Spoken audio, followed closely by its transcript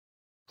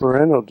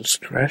Parental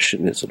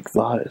discretion is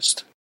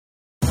advised.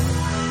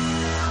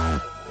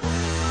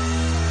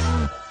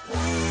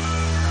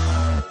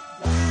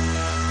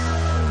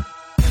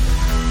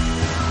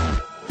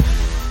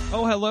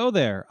 Oh, hello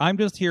there. I'm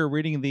just here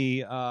reading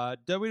the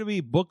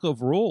WWE Book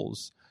of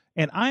Rules,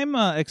 and I'm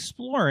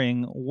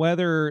exploring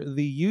whether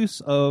the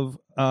use of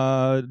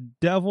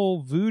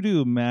devil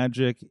voodoo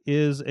magic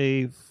is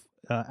a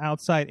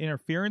outside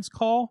interference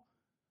call,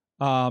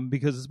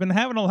 because it's been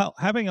having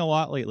a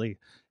lot lately,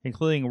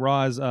 including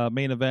Raw's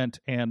main event,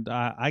 and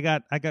I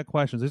got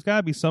questions. There's got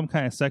to be some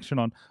kind of section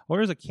on. Oh,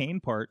 there's a cane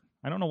part.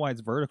 I don't know why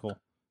it's vertical.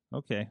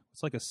 Okay,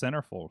 it's like a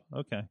centerfold.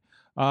 Okay.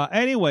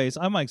 Anyways,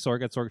 I'm Mike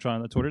Sorg at Sorgatron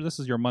on the Twitter. This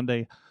is your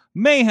Monday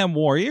Mayhem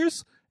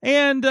Warriors,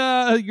 and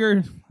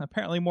you're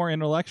apparently more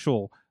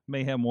intellectual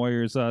Mayhem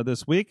Warriors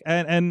this week,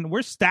 and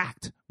we're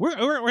stacked.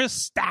 We're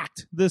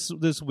stacked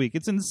this week.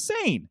 It's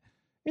insane.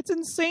 It's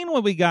insane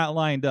what we got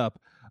lined up.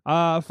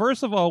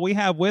 First of all, we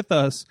have with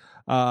us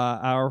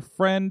our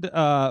friend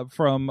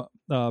from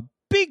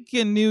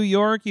Beacon, New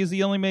York. He's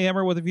the only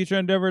Mayhemmer with a future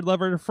endeavor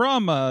lover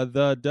from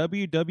the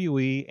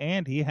WWE,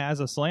 and he has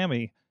a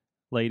Slammy,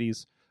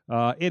 ladies.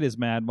 It is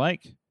Mad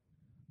Mike.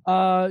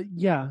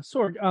 Yeah,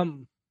 Sorg.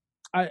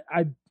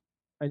 I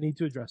need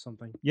to address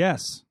something.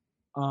 Yes.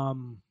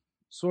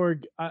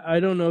 Sorg,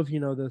 I don't know if you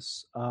know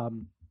this.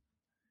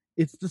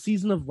 It's the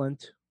season of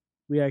Lent.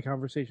 We had a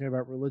conversation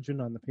about religion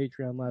on the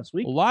Patreon last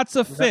week. Lots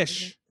of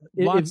fish.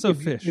 Lots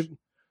of fish.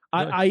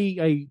 I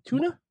eat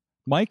tuna.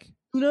 Mike?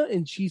 Tuna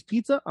and cheese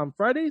pizza on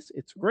Fridays.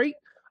 It's great.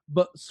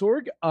 But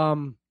Sorg,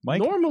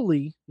 Mike?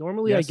 normally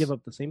Yes. I give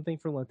up the same thing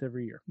for Lent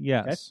every year.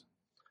 Yes.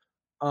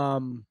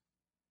 Okay?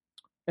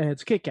 And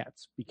it's Kit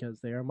Kats because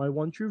they are my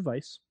one true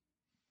vice.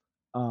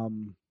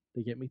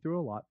 They get me through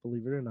a lot,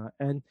 believe it or not.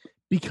 And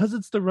because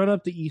it's the run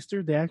up to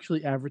Easter, they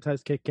actually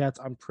advertise Kit Kats,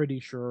 I'm pretty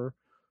sure,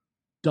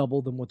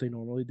 double than what they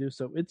normally do.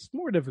 So it's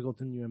more difficult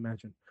than you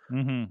imagine.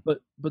 Mm-hmm.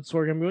 But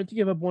Sorg, I'm going to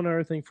give up one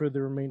other thing for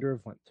the remainder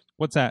of Lent.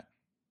 What's that?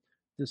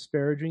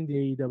 Disparaging the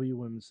AEW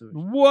Women's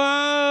Division.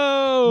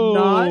 Whoa!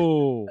 Not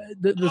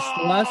this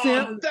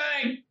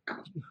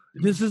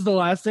is the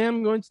last thing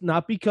I'm going to,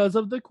 not because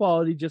of the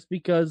quality, just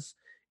because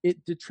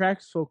it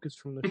detracts focus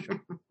from the show.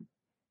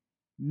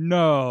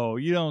 No,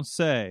 you don't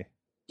say.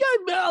 Yeah,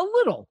 a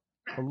little.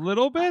 A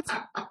little bit?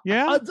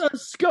 Yeah? A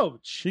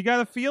scotch. You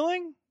got a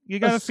feeling? You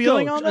got a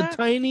feeling on that? A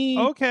tiny,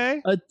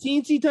 okay. A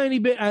teensy tiny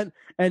bit,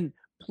 and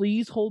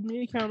please hold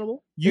me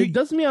accountable. It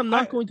doesn't mean I'm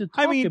not going to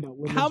talk about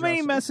women's how many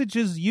wrestling.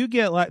 messages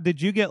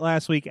did you get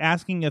last week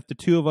asking if the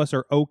two of us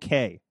are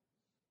okay?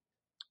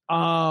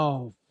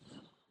 Oh,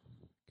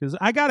 because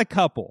I got a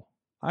couple.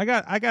 I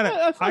got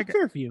a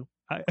fair few.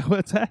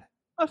 What's that?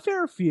 A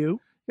fair few.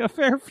 A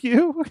fair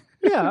few?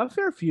 Yeah, a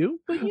fair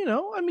few. But,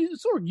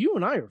 Sorg, you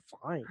and I are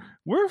fine.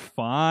 We're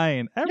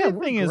fine.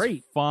 Everything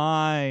is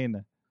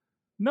fine.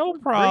 No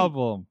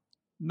problem.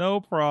 No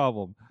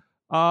problem.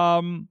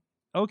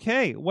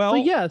 Okay, well.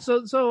 But yeah,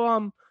 so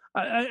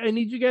I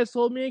need you guys to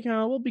hold me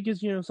accountable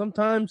because,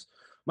 sometimes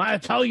my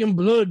Italian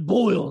blood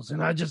boils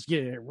and I just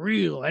get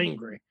real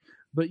angry.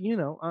 But,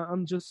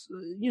 I'm just,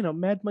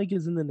 Mad Mike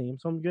is in the name,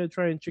 so I'm going to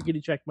try and chickadee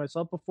check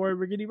myself before I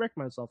riggedy wreck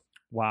myself.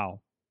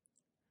 Wow.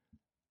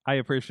 I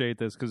appreciate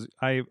this because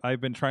I've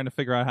been trying to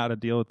figure out how to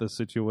deal with this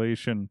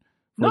situation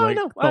for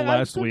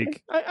last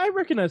week. I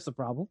recognize the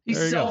problem.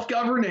 He's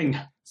self-governing.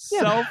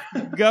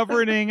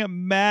 Self-governing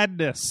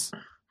madness.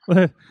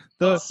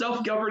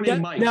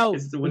 Self-governing Mike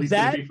is what he's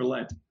going to be for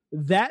Lent.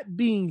 That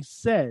being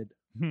said,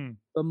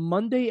 the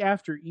Monday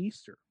after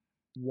Easter,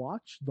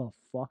 watch the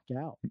fuck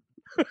out.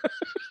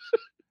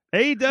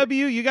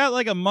 AEW, you got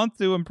like a month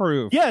to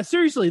improve. Yeah,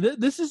 seriously,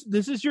 this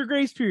is your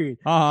grace period.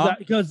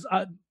 Because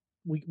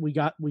we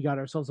got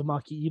ourselves a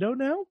Maki Ito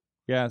now.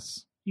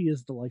 Yes, he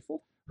is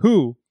delightful.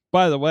 Who,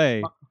 by the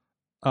way,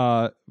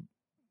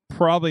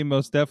 probably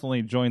most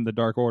definitely joined the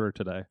Dark Order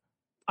today.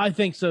 I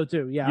think so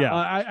too. Yeah.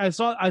 I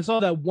saw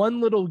that one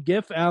little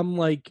GIF. And I'm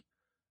like,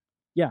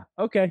 yeah,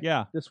 okay,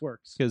 yeah, this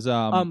works. Because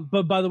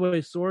but by the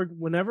way, Sorg,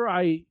 whenever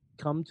I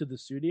come to the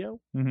studio,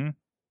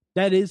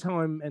 that is how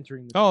I'm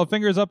entering. The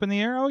fingers up in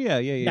the air. Oh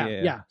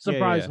yeah.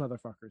 Surprise,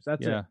 motherfuckers.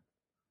 That's it.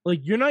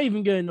 Like you're not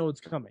even gonna know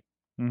it's coming.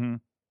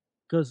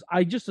 Because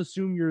I just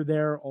assume you're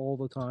there all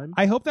the time.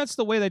 I hope that's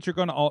the way that you're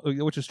going to,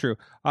 which is true.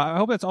 I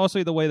hope that's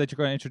also the way that you're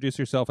going to introduce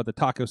yourself at the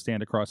taco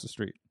stand across the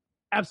street.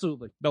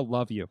 Absolutely. They'll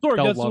love you.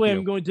 Sorg, that's the way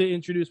I'm going to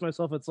introduce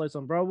myself at Slice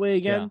on Broadway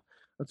again. Yeah.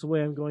 That's the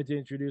way I'm going to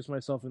introduce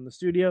myself in the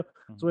studio.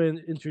 That's the way I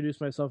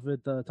introduce myself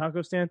at the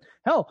taco stand.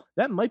 Hell,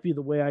 that might be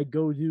the way I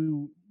go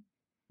to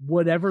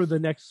whatever the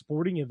next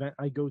sporting event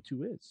I go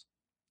to is.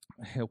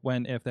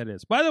 If that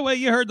is. By the way,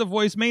 you heard the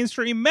voice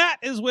mainstream. Matt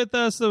is with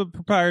us, the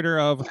proprietor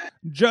of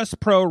Just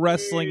Pro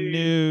Wrestling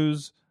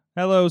News.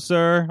 Hello,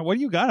 sir. What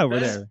do you got over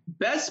there?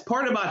 Best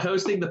part about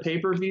hosting the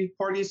pay-per-view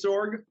party,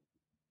 Sorg,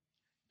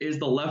 is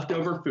the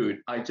leftover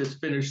food. I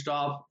just finished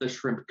off the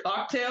shrimp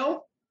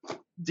cocktail.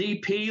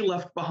 DP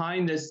left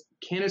behind this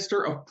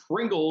canister of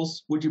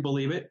Pringles, would you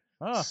believe it?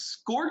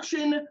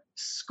 Scorching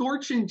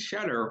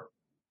cheddar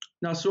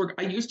Now, Sorg,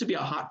 I used to be a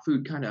hot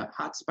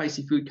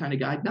spicy food kind of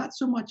guy. Not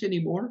so much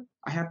anymore.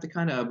 I have to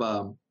kind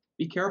of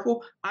be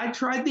careful. I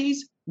tried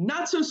these,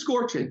 not so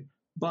scorching,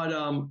 but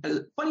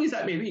as funny as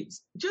that may be,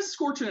 just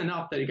scorching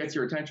enough that it gets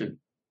your attention.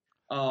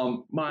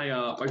 My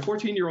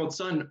 14-year-old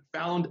son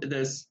found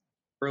this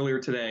earlier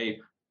today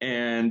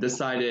and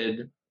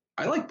decided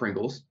I like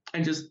Pringles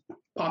and just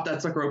popped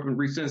that sucker open,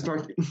 reached in and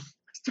started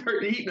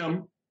eating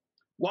them.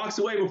 Walks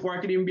away before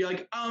I could even be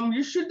like,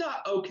 you should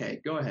not.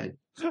 Okay, go ahead.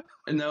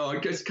 And no, I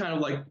just kind of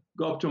like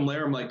go up to him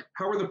later. I'm like,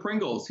 how are the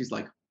Pringles? He's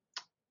like,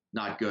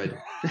 not good.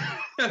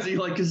 As he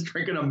like is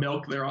drinking a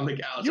milk there on the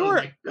couch.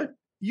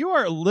 You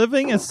are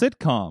living a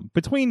sitcom.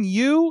 Between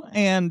you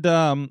and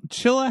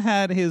Chilla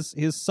had his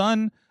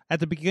son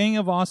at the beginning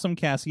of Awesome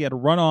Cast. He had to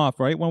run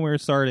off right when we were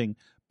starting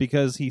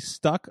because he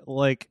stuck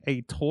like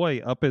a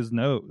toy up his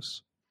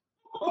nose.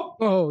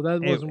 Oh,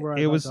 that wasn't where I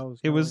thought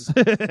that was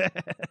going.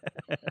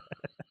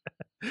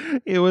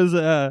 It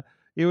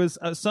was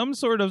some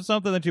sort of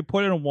something that you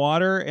put in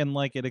water and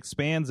like it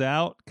expands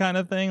out kind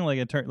of thing, like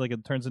it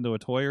turns into a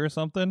toy or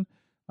something.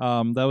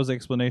 That was the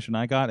explanation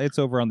I got. It's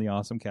over on the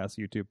Awesome Cast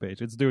YouTube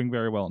page. It's doing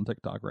very well on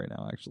TikTok right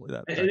now, actually.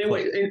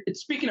 Anyway,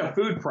 speaking of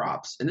food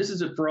props, and this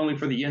is only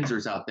for the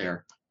Yinzers out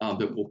there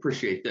that will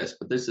appreciate this,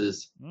 but this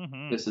is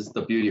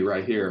the beauty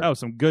right here. Oh,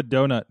 some good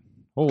donut.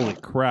 Holy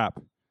crap.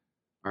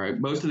 All right,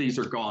 most of these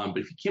are gone,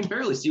 but if you can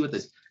barely see what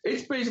this,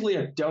 it's basically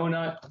a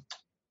donut.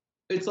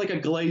 It's like a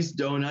glazed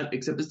donut,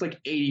 except it's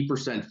like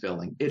 80%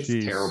 filling. It's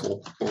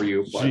terrible for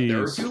you, but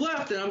there are 2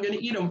 left, and I'm going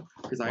to eat them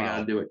because I got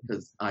to do it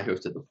because I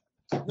hosted them.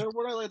 They're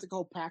what I like to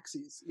call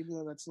paxies, even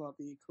though that's not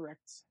the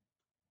correct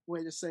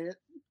way to say it.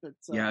 But,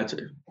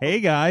 hey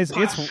guys,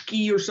 it's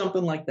ski or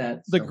something like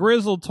that. The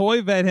grizzled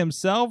toy vet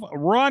himself,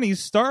 Ronnie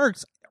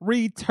Starks,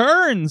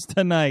 returns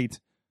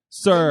tonight,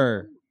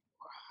 sir.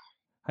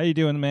 How you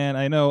doing, man?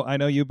 I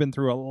know you've been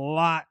through a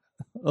lot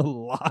the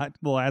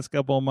last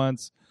couple of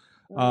months.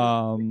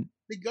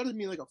 They gutted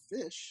me like a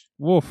fish.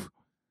 Woof.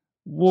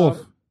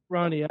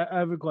 Ronnie, I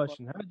have a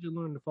question. How did you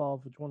learn to fall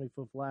off a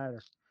 20-foot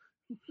ladder?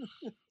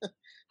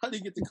 How do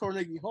you get to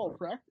Carnegie Hall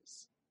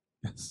practice?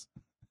 Yes.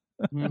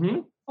 Mm-hmm.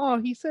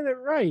 Oh, he said it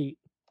right.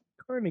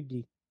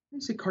 Carnegie. He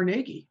said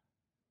Carnegie.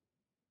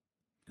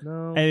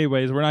 No.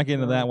 Anyways, we're not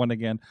getting into that one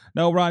again.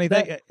 No, Ronnie,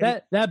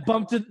 that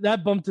bump to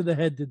the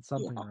head did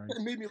something right.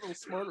 It made me a little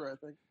smarter, I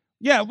think.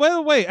 Yeah, by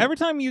the way, every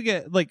time you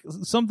get like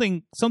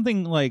something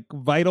like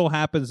vital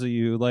happens to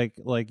you, like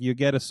you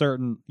get a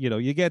certain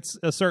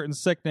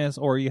sickness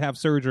or you have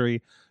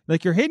surgery,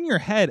 like you're hitting your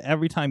head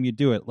every time you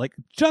do it, like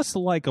just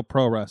like a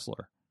pro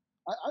wrestler.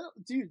 I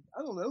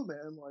don't know,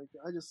 man. Like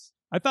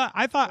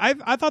I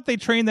thought they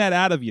trained that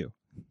out of you.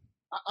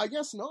 I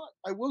guess not.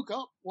 I woke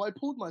up. Well, I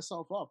pulled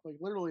myself up. Like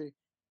literally,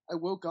 I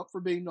woke up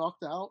for being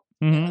knocked out.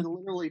 Mm-hmm. And I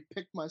literally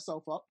picked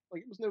myself up.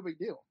 Like it was no big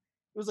deal.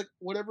 It was like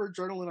whatever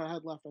adrenaline I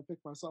had left, I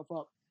picked myself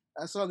up.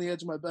 I sat on the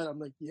edge of my bed. I'm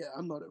like, yeah,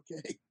 I'm not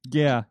okay.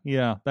 Yeah.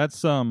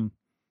 That's not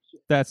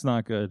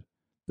good.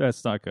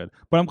 That's not good.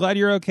 But I'm glad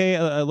you're okay.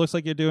 It looks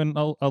like you're doing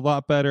a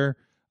lot better.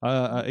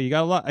 You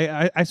got a lot.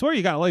 I swear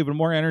you got a lot even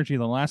more energy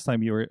than last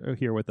time you were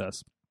here with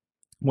us,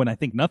 when I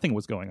think nothing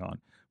was going on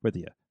with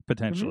you.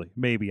 Potentially,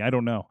 maybe, I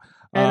don't know.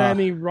 And I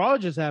mean, Raw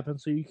just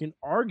happened, so you can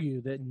argue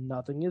that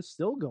nothing is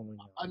still going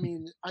on. I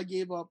mean, I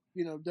gave up,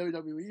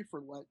 WWE for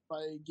Lent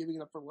by giving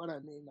it up for Lent. I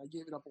mean, I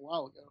gave it up a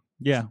while ago.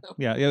 Yeah, so.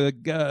 Yeah.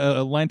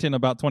 Lent in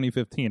about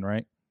 2015,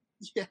 right?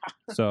 Yeah.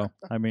 So,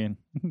 I mean,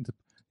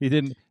 he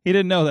didn't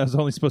know that was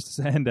only supposed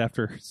to end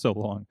after so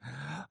long.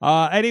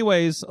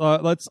 Anyways,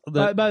 let's.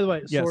 By the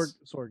way, yes.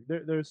 Sorg,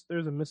 there's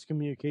a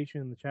miscommunication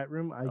in the chat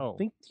room. I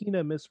think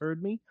Tina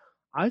misheard me.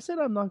 I said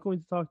I'm not going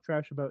to talk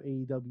trash about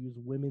AEW's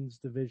women's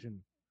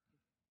division.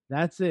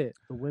 That's it,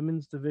 the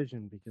women's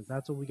division, because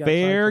that's what we got.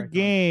 Fair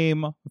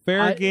game on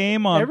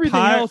everything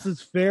else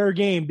is fair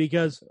game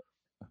because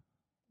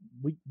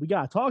we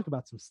got to talk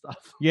about some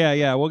stuff.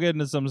 Yeah, we'll get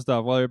into some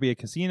stuff, whether it be a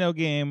casino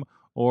game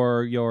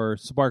or your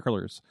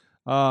sparklers.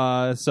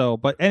 But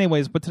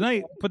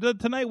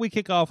tonight we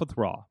kick off with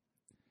Raw,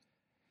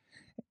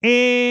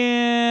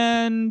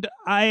 and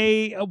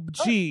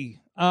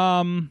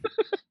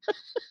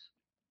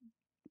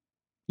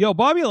Yo,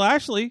 Bobby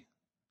Lashley.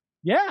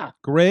 Yeah.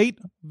 Great.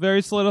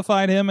 Very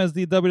solidified him as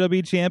the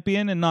WWE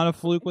champion and not a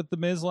fluke with The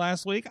Miz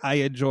last week. I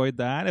enjoyed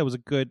that. It was a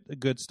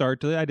good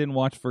start to it. I didn't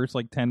watch first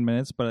 10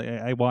 minutes, but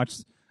I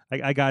watched.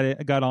 I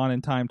got on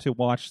in time to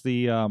watch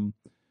the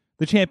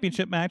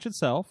championship match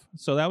itself.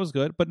 So that was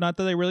good, but not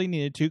that they really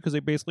needed to, because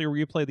they basically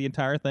replayed the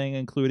entire thing,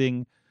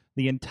 including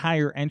the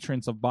entire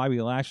entrance of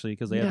Bobby Lashley,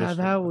 because they had this.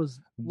 That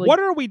was. What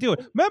are we doing?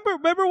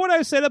 Remember what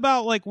I said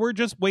about we're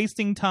just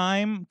wasting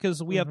time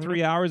because we have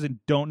 3 hours and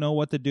don't know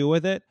what to do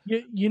with it.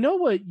 You know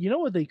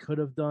what they could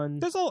have done.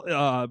 This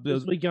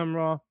week on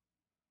Raw,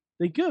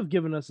 they could have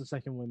given us a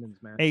second women's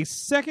match. A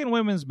second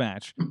women's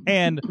match,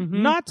 and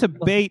not to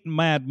bait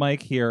Mad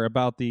Mike here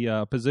about the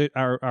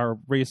our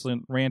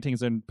recent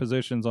rantings and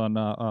positions on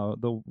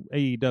the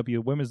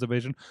AEW women's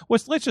division,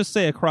 which let's just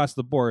say across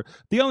the board,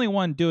 the only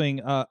one doing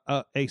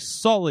a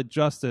solid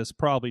justice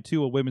probably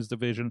to a women's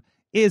division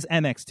is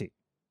NXT.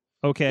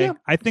 Okay, Yeah,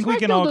 I think we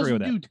can all agree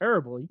with doesn't that. do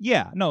terribly.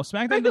 Yeah, no,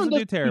 SmackDown doesn't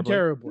do terribly.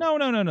 terribly.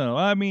 No.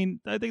 I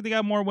mean, I think they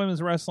got more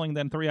women's wrestling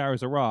than 3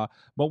 hours of Raw.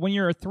 But when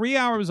you're 3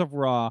 hours of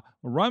Raw,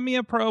 run me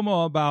a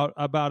promo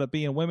about it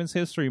being Women's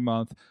History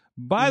Month.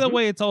 By the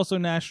way, it's also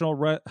National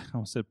Pro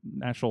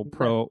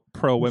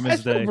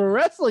Women's Day. For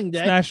Wrestling Day.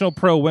 It's National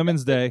Pro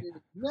Women's Day.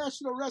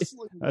 National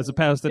Wrestling Day. As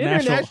opposed to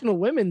International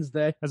Women's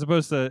Day. As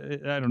opposed to,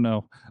 I don't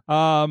know.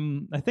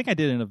 I think I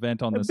did an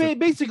event on this.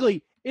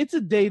 Basically, it's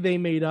a day they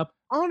made up.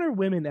 Honor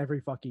women every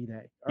fucking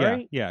day. All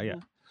right? Yeah.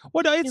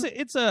 Well, no,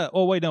 it's a.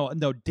 Oh wait, no.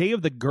 Day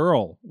of the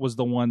Girl was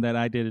the one that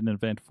I did an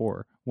event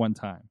for one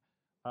time.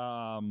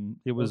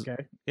 It was.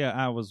 Okay. Yeah,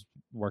 I was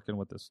working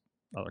with this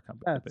other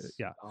company. That's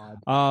yeah. odd.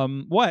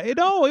 What?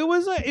 No, it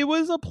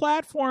was a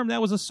platform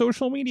that was a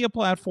social media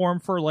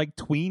platform for like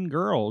tween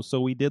girls. So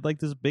we did like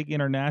this big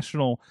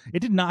international.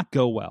 It did not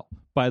go well,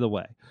 by the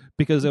way,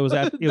 because it was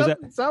at. It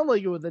doesn't sound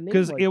like it was a name.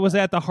 Because like it was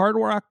that. at the Hard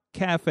Rock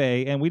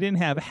Cafe, and we didn't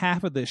have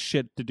half of this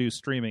shit to do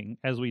streaming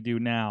as we do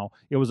now.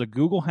 It was a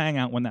Google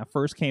Hangout when that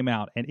first came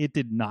out, and it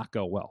did not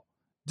go well.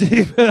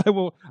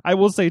 I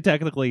will say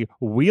technically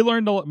we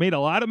made a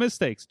lot of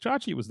mistakes.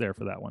 Chachi was there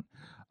for that one,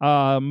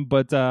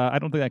 but I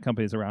don't think that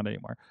company's around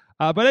anymore.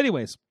 But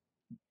anyways,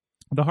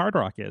 the Hard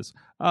Rock is.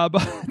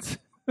 But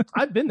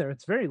I've been there.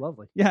 It's very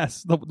lovely.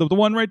 yes, the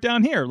one right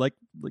down here, like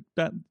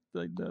that,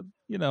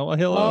 a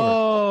hill over.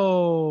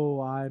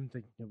 Oh, I'm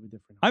thinking of a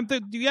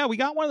different. Yeah, we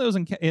got one of those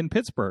in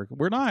Pittsburgh.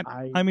 We're not.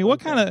 I mean, we're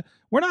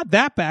not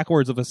that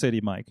backwards of a city,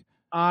 Mike.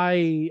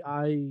 I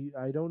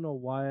don't know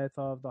why I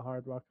thought of the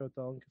Hard Rock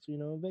Hotel and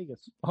Casino in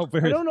Vegas. Oh, I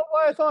don't know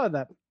why I thought of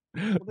that.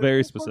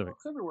 Very specific.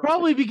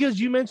 Probably because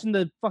you mentioned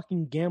the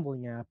fucking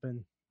gambling app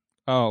and.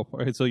 Oh,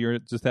 so you're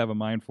just have a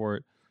mind for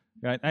it.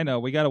 I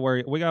know. We gotta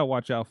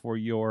watch out for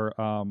your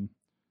my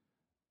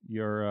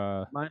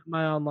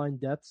online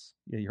debts.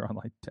 Yeah, your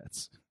online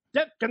debts.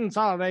 Debt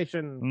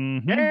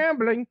consolidation. Mm-hmm.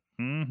 Gambling.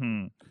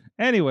 Mm-hmm.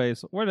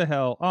 Anyways, where the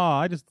hell? Oh,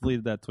 I just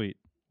deleted that tweet.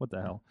 What the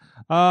hell?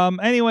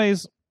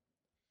 Anyways.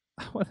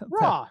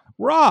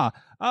 Raw.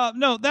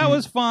 No, that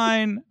was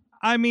fine.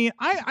 I mean,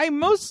 I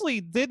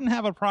mostly didn't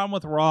have a problem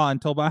with Raw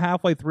until about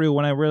halfway through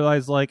when I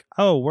realized, like,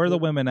 oh, where are the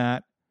women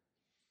at?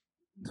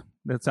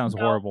 That sounds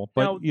horrible,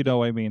 but you know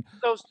what I mean.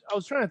 I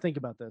was trying to think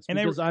about this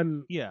because I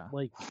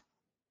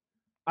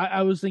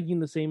was thinking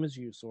the same as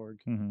you, Sorg.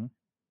 Mm-hmm.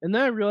 And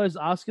then I realized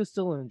Asuka's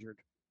still injured,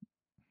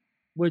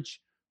 which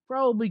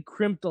probably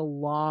crimped a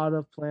lot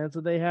of plans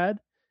that they had.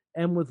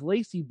 And with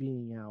Lacey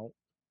being out,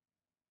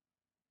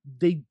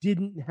 they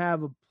didn't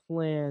have a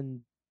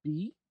plan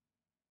B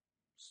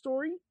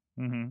story.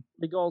 Mm-hmm.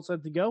 Like all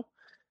set to go.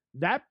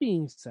 That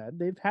being said,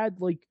 they've had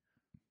like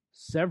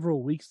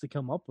several weeks to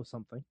come up with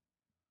something.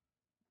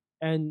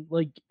 And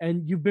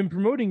you've been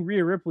promoting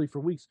Rhea Ripley for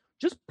weeks.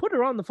 Just put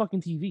her on the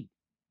fucking TV.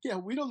 Yeah,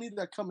 we don't need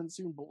that coming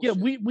soon bullshit.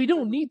 Yeah, we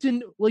don't need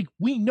to, like,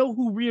 we know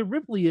who Rhea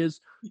Ripley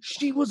is.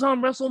 She was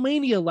on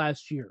WrestleMania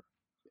last year.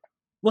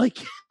 Like,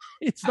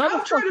 it's not.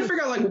 I'm trying to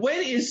figure out, like,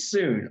 when is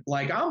soon?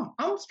 Like, I'm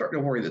starting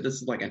to worry that this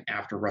is like an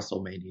after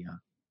WrestleMania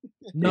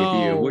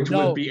debut, which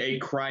would be a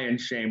crying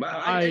shame.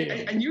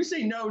 And you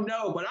say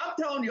no, but I'm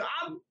telling you,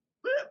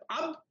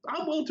 I'm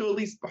willing to at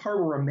least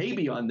harbor a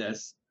maybe on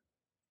this.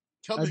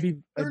 I'd be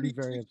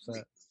very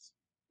upset.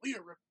 Rhea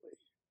Ripley.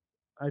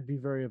 I'd be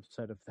very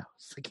upset if that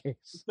was the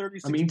case.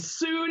 I mean,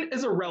 soon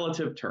is a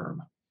relative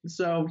term,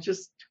 so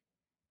just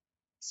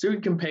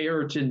soon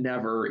compared to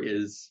never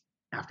is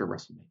after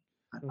WrestleMania.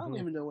 I don't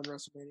even know when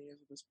WrestleMania is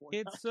at this point.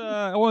 It's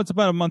it's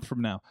about a month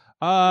from now.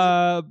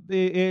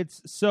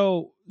 It's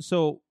so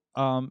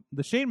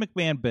the Shane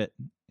McMahon bit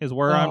is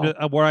where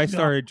I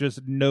started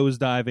just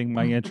nosediving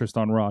my interest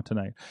on Raw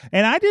tonight,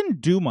 and I didn't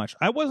do much.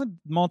 I wasn't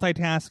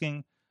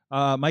multitasking.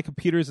 My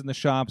computer's in the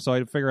shop, so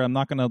I figure I'm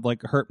not gonna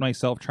like hurt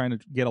myself trying to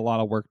get a lot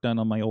of work done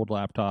on my old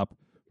laptop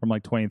from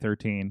like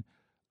 2013.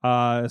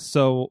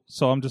 So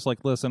I'm just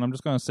like, listen, I'm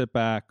just gonna sit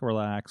back,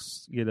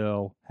 relax,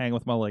 hang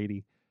with my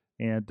lady.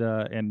 And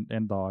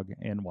dog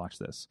and watch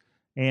this.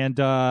 And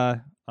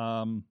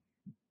when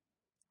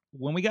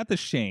we got the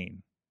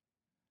Shane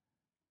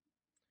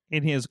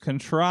in his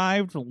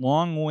contrived,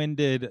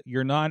 long-winded,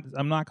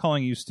 I'm not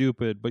calling you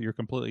stupid, but you're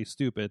completely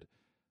stupid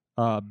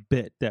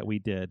bit that we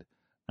did.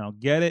 I don't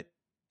get it.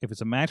 If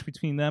it's a match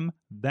between them,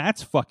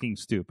 that's fucking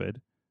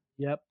stupid.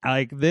 Yep.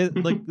 Like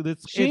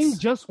this Shane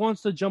just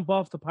wants to jump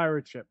off the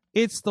pirate ship.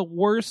 It's the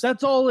worst.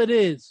 That's all it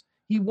is.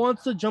 He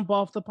wants to jump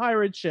off the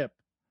pirate ship.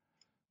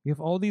 We have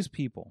all these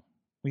people.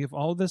 We have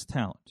all this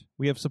talent.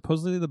 We have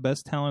supposedly the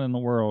best talent in the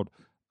world,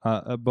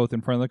 both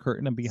in front of the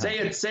curtain and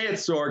behind. Say it,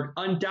 Sorg.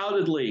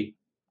 Undoubtedly,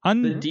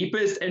 the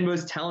deepest and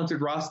most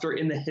talented roster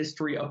in the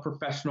history of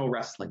professional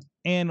wrestling.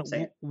 And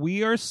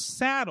we are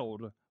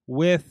saddled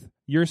with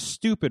your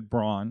stupid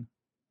Braun,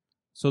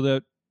 so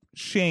that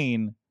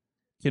Shane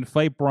can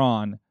fight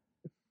Braun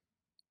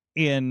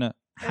in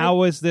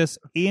how is this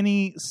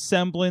any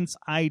semblance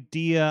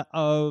idea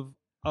of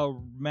a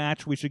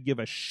match we should give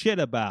a shit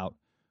about?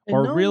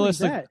 Or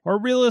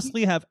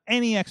realistically have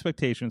any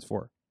expectations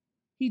for.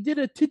 He did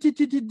a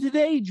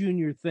today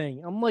junior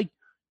thing. I'm like,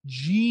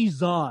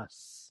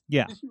 Jesus.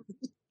 Yeah.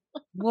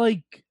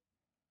 Like,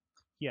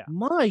 Yeah.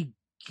 my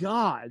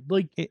God.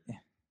 Like,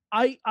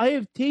 I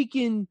have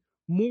taken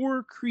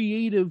more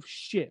creative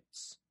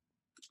shits,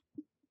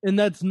 and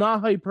that's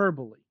not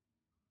hyperbole.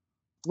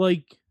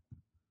 Like,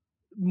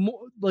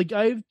 like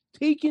I've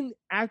taken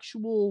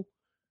actual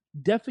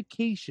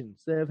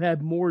defecations that have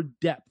had more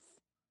depth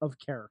of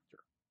character.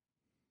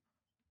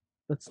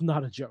 That's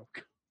not a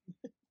joke.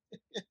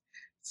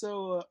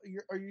 So,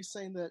 are you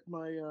saying that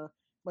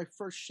my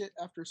first shit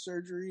after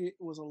surgery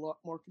was a lot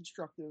more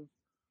constructive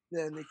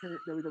than the current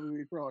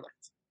WWE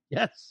product?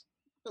 Yes.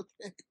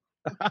 Okay.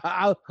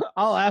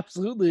 I'll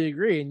absolutely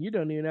agree, and you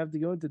don't even have to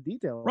go into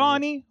detail.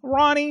 Ronnie,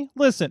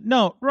 listen.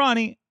 No,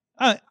 Ronnie,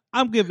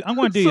 I'm going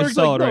to do you a Sorg's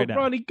solid like, no, right now.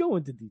 Ronnie, go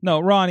into detail.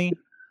 No, Ronnie,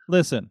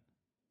 listen.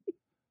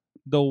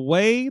 The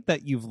way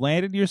that you've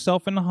landed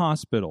yourself in the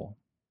hospital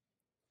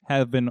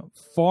have been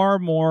far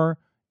more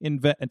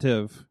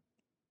inventive,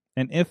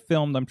 and if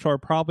filmed, I'm sure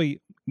probably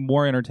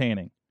more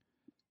entertaining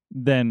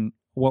than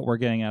what we're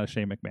getting out of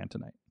Shane McMahon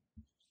tonight.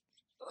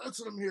 That's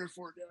what I'm here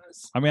for,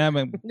 guys. I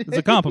mean, it's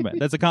a compliment.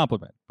 That's a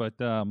compliment. But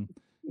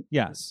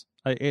yes,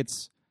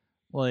 it's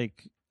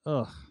like,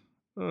 ugh.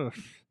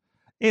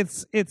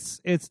 It's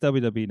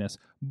WWE-ness.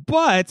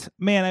 But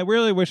man, I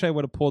really wish I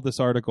would have pulled this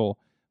article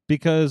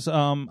because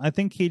I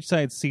think Cage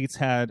Side Seats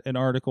had an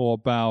article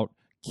about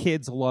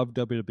kids love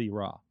WWE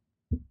Raw.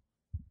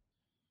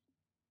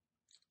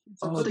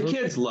 Oh, the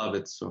kids love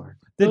it, Sorg.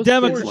 The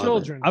poor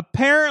children.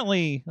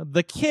 Apparently,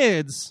 the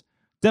kids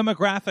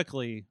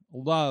demographically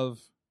love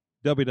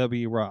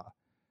WWE Raw.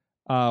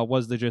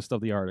 Was the gist of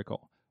the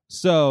article.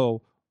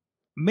 So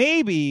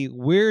maybe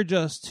we're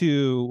just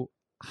too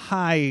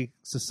high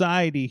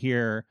society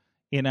here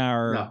in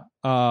our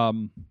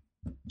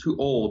too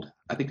old.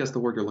 I think that's the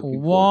word you're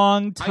looking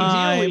long for.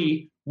 time.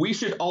 Ideally, we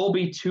should all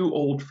be too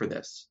old for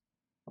this.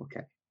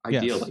 Okay.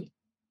 Ideally. Yes.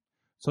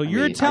 So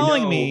you're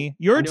telling me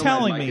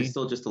Mike is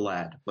still just a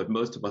lad, but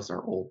most of us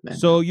are old men.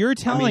 So you're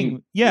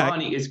telling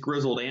Ronnie is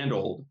grizzled and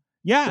old.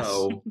 Yes.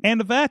 So.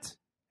 And a vet.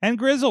 And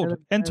grizzled.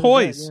 And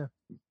toys.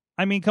 Yeah.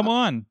 I mean, come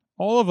on.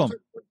 All of them.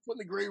 Put in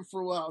the grave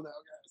for a while now,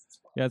 guys.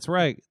 That's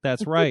right.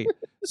 That's right.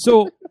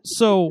 So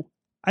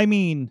I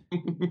mean,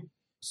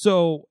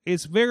 so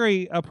it's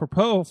very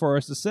apropos for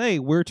us to say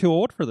we're too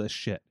old for this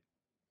shit.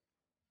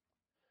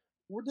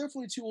 We're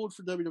definitely too old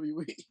for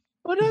WWE.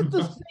 But at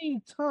the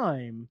same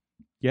time,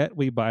 yet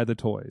we buy the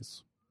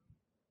toys.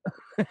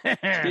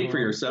 Speak for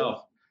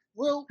yourself.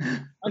 Well,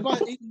 I buy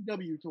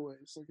AEW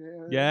toys.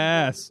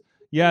 Okay.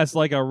 Yes,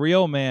 like a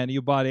real man,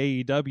 you bought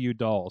AEW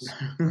dolls,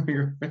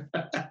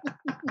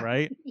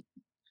 right?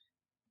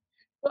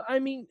 But I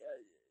mean,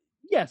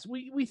 yes,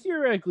 we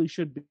theoretically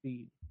should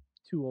be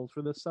too old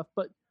for this stuff,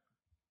 but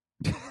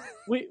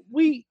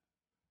we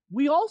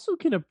also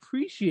can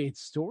appreciate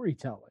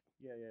storytelling.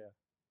 Yeah.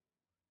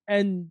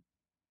 And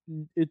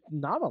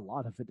not a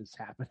lot of it is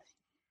happening.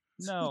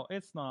 No,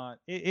 it's not.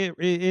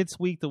 It's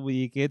week to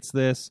week. It's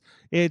this.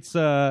 It's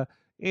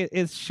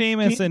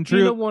Sheamus and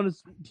Drew.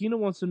 Tina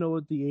wants to know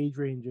what the age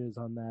range is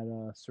on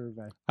that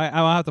survey.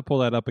 I'll have to pull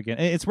that up again.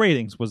 It's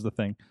ratings was the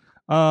thing.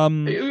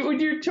 When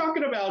you're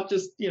talking about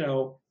just,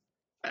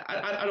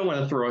 I don't want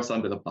to throw us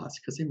under the bus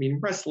because, I mean,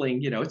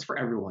 wrestling, it's for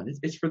everyone.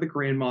 It's for the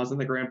grandmas and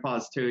the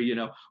grandpas too,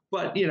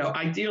 But,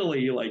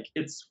 ideally, like,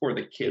 it's for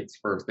the kids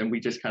first, and we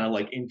just kind of,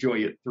 like, enjoy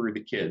it through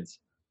the kids.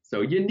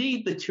 So you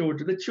need the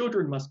children. The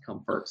children must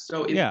come first.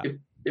 So if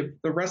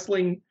the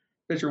wrestling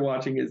that you're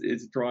watching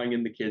is drawing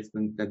in the kids,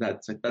 then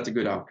that's a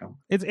good outcome.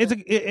 It's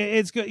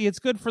good. It's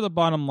good for the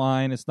bottom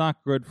line. It's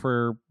not good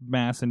for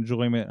mass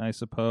enjoyment, I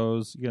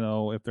suppose.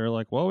 If they're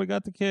like, well, we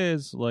got the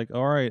kids, like,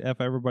 all right,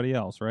 F everybody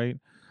else, right?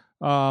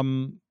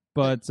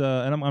 But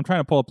and I'm trying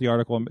to pull up the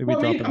article. And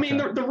maybe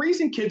the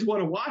reason kids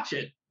want to watch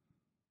it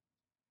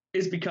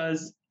is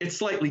because it's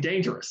slightly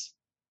dangerous.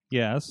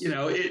 Yes.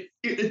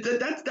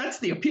 That's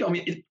the appeal.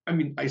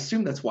 I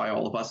assume that's why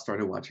all of us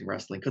started watching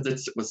wrestling, because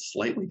it was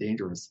slightly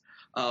dangerous.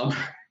 And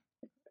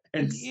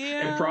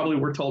probably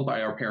we're told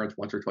by our parents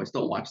once or twice,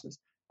 don't watch this.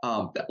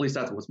 At least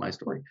that was my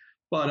story.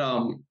 But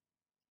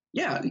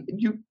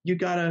you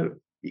got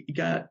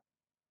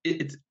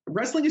it's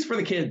wrestling is for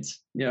the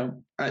kids.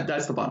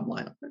 That's the bottom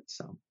line of it.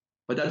 So,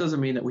 but that doesn't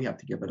mean that we have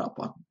to give it up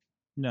on.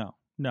 No,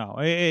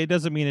 it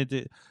doesn't mean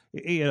it.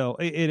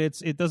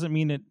 It doesn't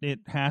mean it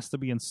has to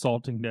be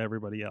insulting to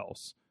everybody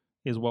else.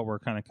 Is what we're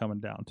kind of coming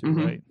down to,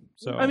 right?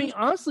 So, I mean,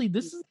 honestly,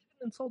 this is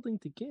insulting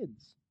to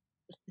kids.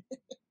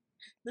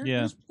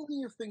 There's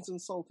plenty of things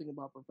insulting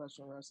about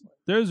professional wrestling.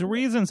 There's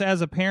reasons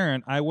as a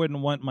parent I wouldn't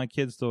want my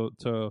kids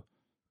to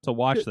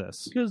watch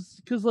this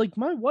because like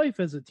my wife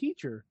as a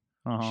teacher,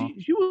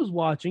 she was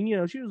watching.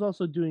 She was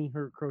also doing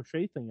her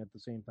crochet thing at the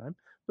same time,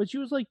 but she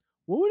was like,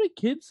 what would a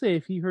kid say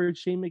if he heard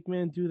Shane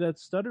McMahon do that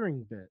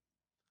stuttering bit?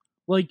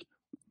 Like,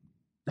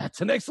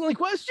 that's an excellent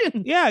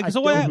question. Yeah,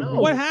 so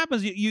what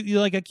happens? You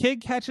like a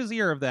kid catches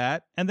ear of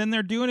that, and then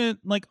they're doing it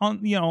like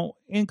on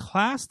in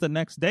class the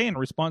next day in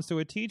response to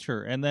a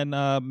teacher, and then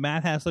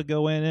Matt has to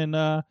go in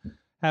and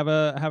have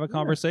a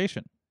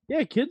conversation.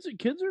 Yeah, kids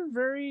are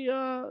very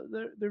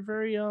they're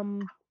very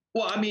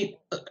Well, I mean,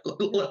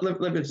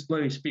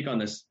 let me speak on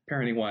this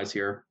parenting wise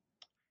here.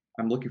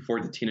 I'm looking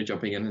forward to Tina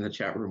jumping in the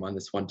chat room on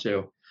this one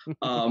too.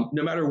 No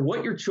matter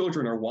what your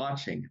children are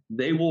watching,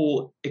 they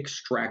will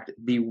extract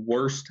the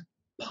worst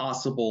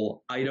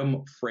possible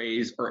item,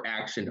 phrase, or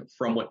action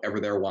from whatever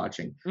they're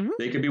watching. Mhm.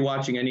 They could be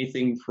watching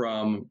anything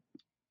from,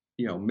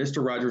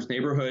 Mr. Rogers'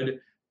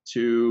 Neighborhood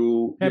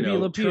to Pepe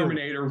Le Pew.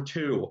 Terminator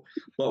 2.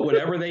 But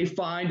whatever they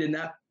find in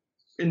that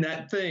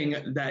thing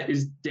that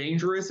is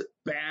dangerous,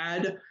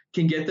 bad,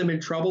 can get them in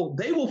trouble,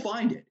 they will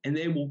find it and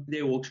they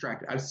will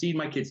extract it. I've seen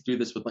my kids do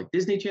this with like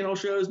Disney Channel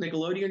shows,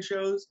 Nickelodeon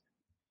shows,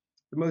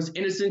 the most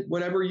innocent,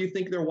 whatever you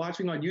think they're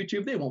watching on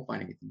YouTube, they won't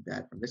find anything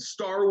bad from this.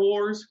 Star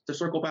Wars, to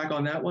circle back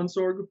on that one,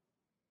 Sorg,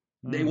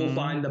 they will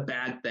find the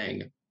bad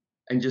thing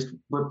and just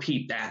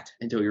repeat that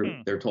until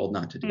they're told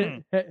not to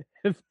do it.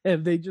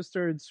 Have they just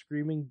started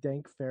screaming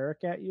dank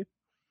Ferric at you?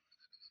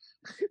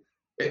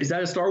 Is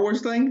that a Star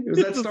Wars thing?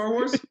 Was that Star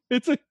Wars?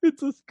 It's a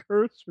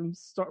curse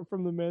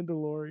from the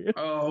Mandalorian.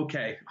 Oh,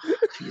 okay.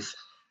 Jeez.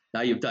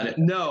 Now you've done it.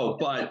 No,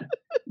 but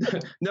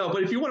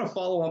if you want to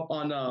follow up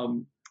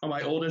on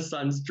my oldest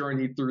son's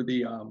journey through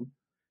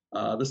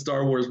the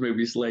Star Wars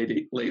movies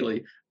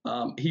lately,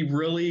 he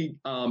really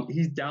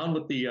he's down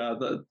with the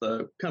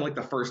kind of like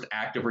the first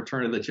act of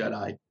Return of the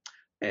Jedi,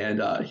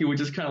 and he would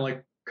just kind of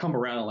like come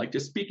around like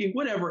just speaking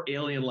whatever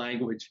alien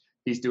language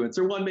he's doing.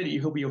 So one minute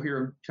you'll hear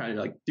him trying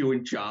to like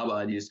doing Java,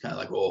 and he's kind of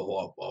like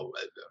oh,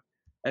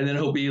 and then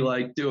he'll be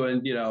like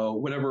doing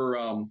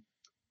whatever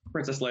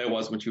Princess Leia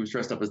was when she was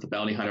dressed up as the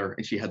bounty hunter,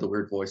 and she had the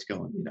weird voice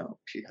going.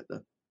 She had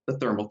the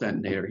thermal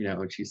detonator.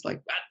 And she's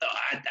like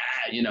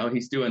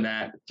he's doing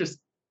that. Just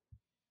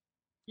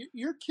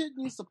your kid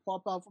needs to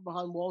pop out from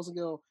behind walls and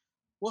go,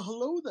 "Well,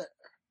 hello there,"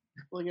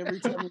 like every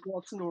time he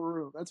walks into a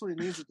room. That's what he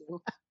needs to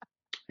do.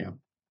 Yeah.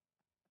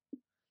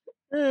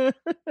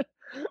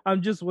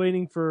 I'm just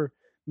waiting for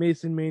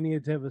Mason Mania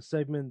to have a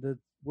segment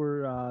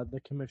where the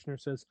commissioner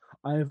says,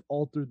 "I have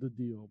altered the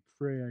deal.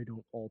 Pray I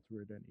don't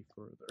alter it any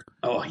further."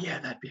 Oh yeah,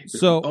 that'd be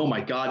so. Oh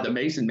my God, the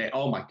Mason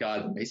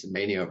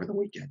Mania over the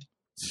weekend.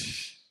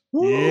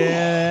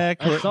 Yeah,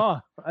 I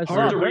saw.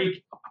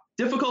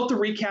 Difficult to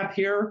recap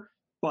here,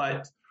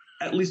 but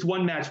at least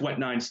one match went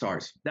 9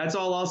 stars. That's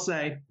all I'll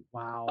say.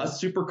 Wow. A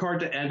super card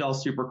to end all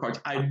super cards.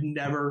 I've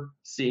never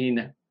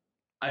seen.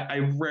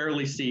 I've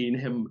rarely seen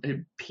him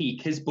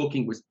peak. His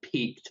booking was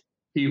peaked.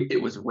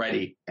 It was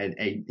ready, and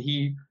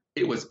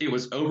it was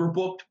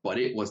overbooked, but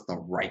it was the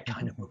right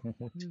kind of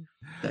overbooked.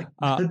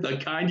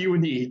 The kind you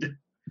need.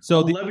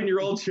 So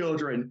 11-year-old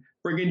children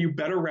bringing you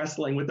better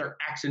wrestling with their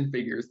action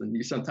figures than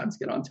you sometimes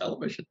get on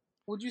television.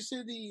 Would you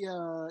say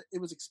it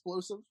was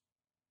explosive?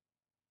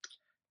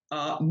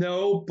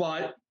 No,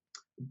 but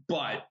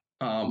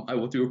I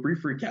will do a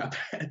brief recap.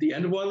 At the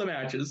end of one of the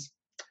matches,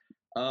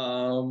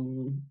 a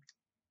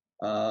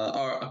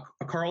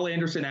Carl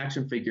Anderson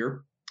action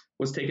figure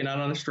was taken out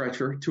on a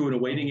stretcher to an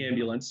awaiting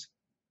ambulance.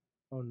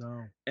 Oh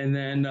no! And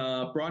then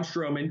Braun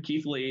Strowman,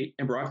 Keith Lee,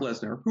 and Brock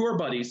Lesnar, who are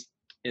buddies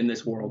in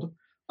this world,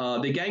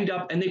 they ganged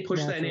up and they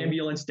pushed that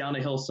ambulance down a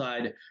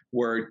hillside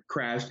where it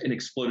crashed and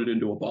exploded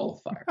into a ball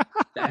of fire.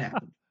 That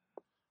happened.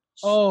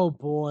 Oh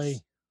boy!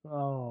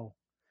 Oh,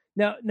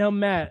 now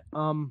Matt.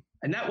 And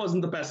that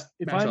wasn't the best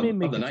if match I may of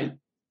make the night.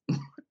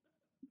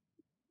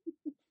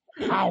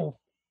 Ow!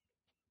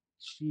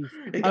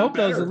 Jeez. I hope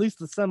that was at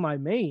least a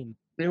semi-main.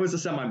 It was a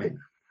semi-main.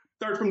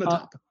 Start from the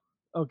top.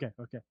 Okay.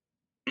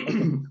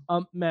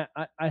 Matt,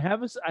 I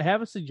have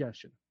a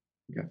suggestion.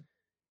 Okay.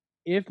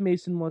 If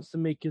Mason wants to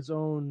make his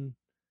own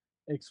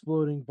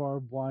exploding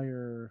barbed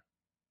wire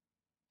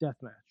death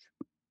match,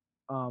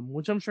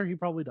 which I'm sure he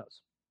probably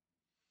does.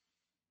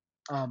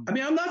 I'm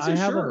not so sure. I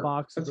have a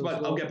box of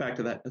I'll get back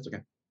to that. That's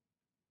okay.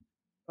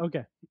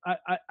 Okay.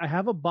 I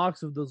have a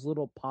box of those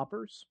little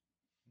poppers.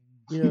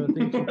 The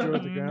things you throw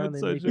at the ground.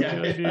 That's such a good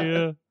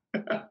idea.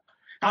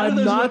 How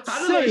do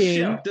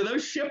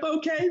those ship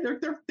okay?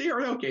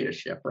 They're okay to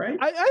ship, right?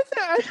 I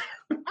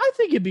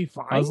think it'd be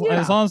fine. As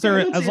long as they're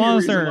as long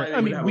as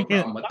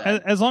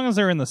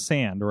they're in the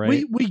sand,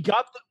 right? We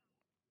got them.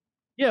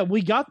 Yeah,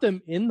 we got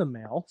them in the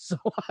mail. So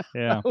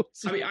yeah. I'm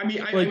just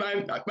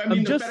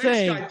FedEx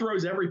saying. Guy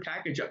throws every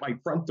package at my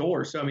front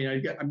door. So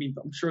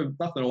I'm sure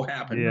nothing will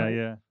happen. Yeah, right?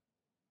 yeah.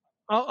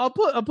 I'll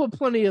put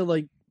plenty of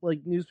like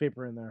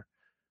newspaper in there,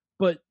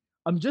 but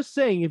I'm just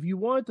saying if you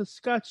wanted to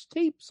scotch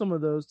tape some of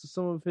those to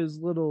some of his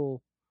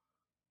little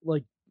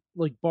like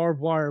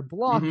barbed wire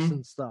blocks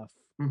and stuff.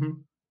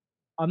 Mm-hmm.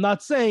 I'm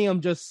not saying.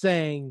 I'm just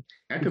saying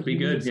that could be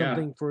good.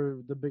 Something for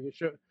the biggest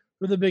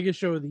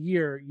show of the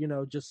year.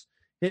 Just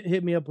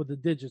hit me up with the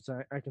digits.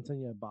 I can send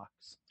you a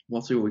box.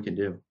 We'll see what we can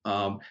do.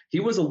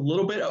 He was a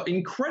little bit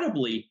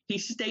incredibly. He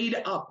stayed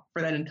up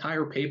for that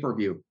entire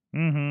pay-per-view.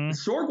 Mm-hmm.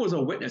 Sorg was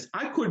a witness.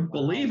 I couldn't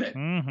believe it.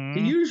 Mm-hmm.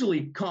 He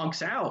usually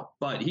conks out,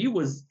 but he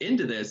was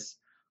into this.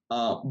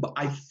 But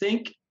I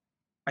think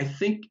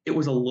it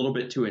was a little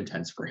bit too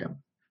intense for him,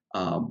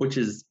 which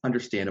is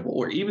understandable.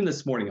 Or even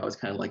this morning, I was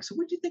kind of like, "So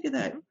what did you think of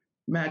that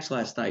match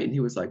last night?" And he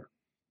was like,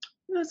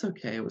 that's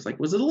okay. It was like,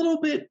 was it a little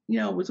bit,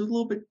 was it a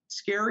little bit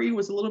scary?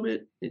 Was it a little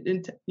bit,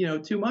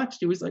 too much?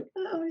 He was like,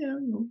 oh yeah,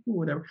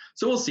 whatever.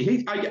 So we'll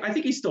see. I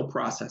think he's still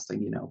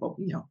processing, but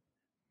we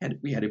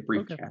had a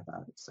brief chat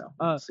about it. So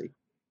we'll see.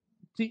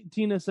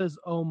 Tina says,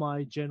 "Oh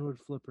my, Jen would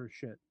flip her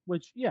shit."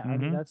 Which, yeah, I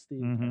mean that's the.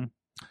 Mm-hmm.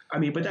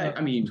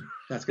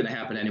 That's going to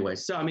happen anyway.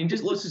 So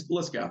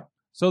let's go.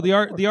 So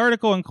the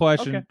article in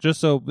question,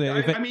 just so the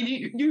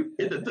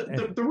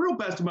real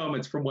best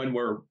moments from when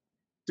we're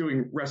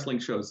doing wrestling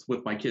shows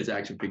with my kids'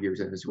 action figures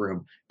in his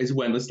room is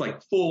when this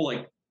like full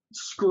like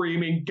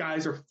screaming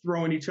guys are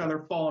throwing each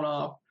other, falling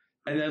off,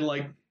 and then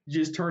like you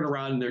just turn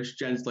around and there's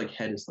Jen's like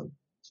head is like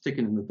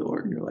sticking in the door,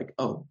 and you're like,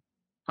 oh,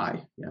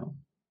 hi,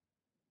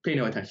 pay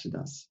no attention to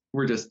us.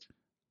 We're just,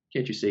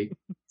 can't you see?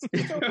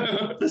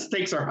 The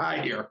stakes are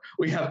high here.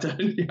 We have to,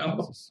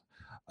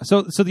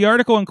 So the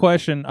article in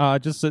question,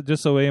 just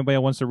so anybody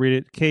wants to read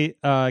it,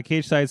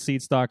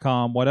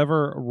 CageSideSeats.com.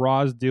 Whatever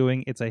Raw's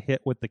doing, it's a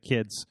hit with the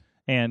kids,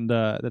 and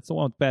that's the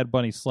one with Bad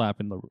Bunny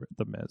slapping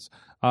the Miz.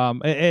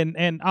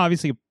 And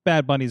obviously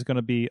Bad Bunny's going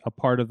to be a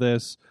part of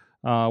this.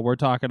 We're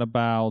talking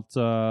about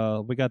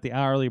we got the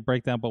hourly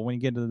breakdown, but when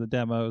you get into the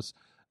demos.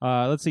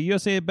 Let's see,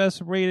 USA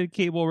Best Rated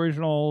Cable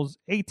Originals,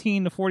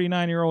 18 to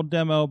 49-year-old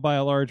demo by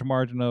a large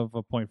margin of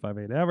a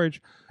 0.58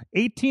 average.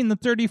 18 to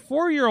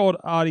 34-year-old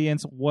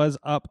audience was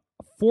up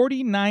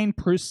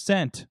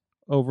 49%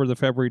 over the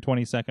February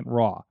 22nd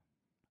Raw.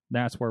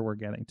 That's where we're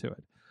getting to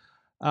it.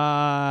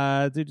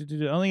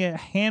 Only a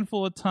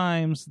handful of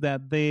times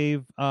that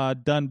they've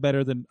done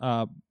better than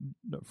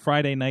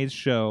Friday night's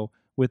show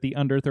with the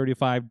under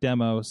 35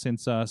 demo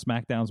since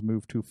SmackDown's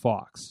move to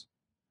Fox.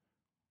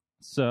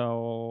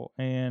 So,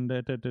 and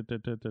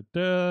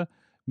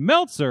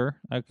Meltzer,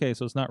 okay,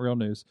 so it's not real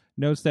news,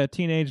 notes that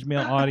teenage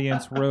male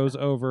audience rose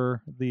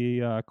over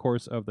the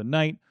course of the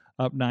night,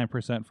 up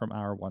 9% from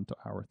hour 1 to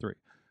hour 3.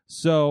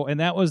 So, and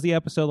that was the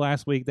episode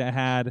last week that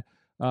had,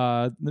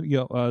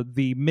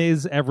 the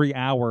Miz every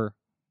hour,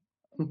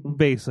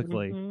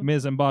 basically.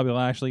 Miz and Bobby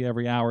Lashley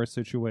every hour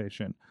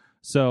situation.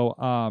 So,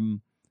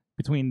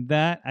 between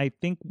that, I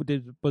think,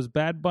 was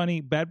Bad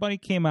Bunny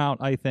came out,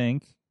 I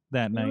think,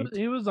 that night.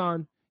 He was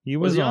on. He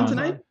was on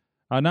tonight?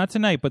 Not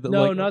tonight, but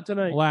not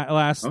tonight.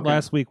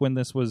 Last week when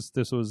this was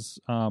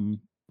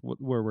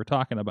where we're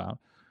talking about.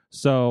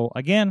 So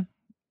again,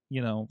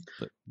 doing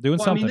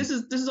something. I mean, this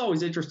is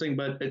always interesting,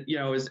 but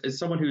as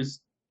someone who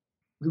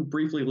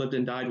briefly lived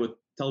and died with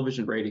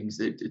television ratings,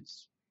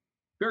 it's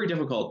very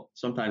difficult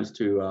sometimes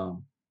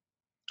to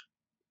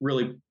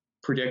really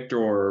predict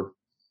or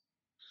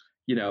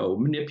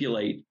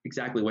manipulate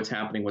exactly what's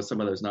happening with some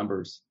of those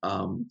numbers.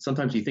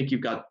 Sometimes you think you've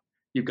got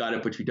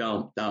it, but you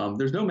don't.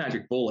 There's no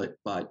magic bullet,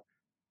 but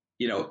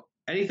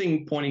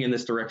anything pointing in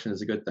this direction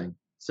is a good thing.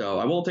 So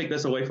I won't take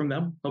this away from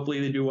them.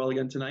 Hopefully they do well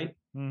again tonight.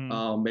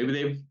 Mm-hmm. Maybe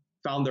they've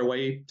found their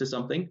way to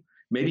something.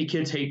 Maybe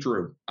kids hate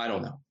Drew. I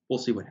don't know. We'll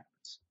see what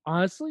happens.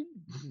 Honestly,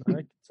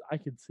 I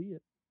could see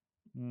it.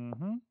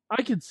 Mm-hmm.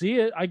 I could see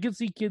it. I could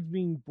see kids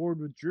being bored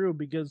with Drew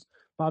because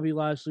Bobby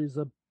Lashley's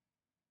a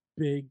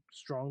big,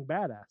 strong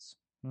badass.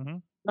 Mm-hmm.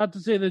 Not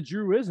to say that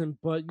Drew isn't,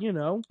 but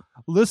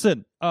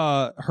Listen,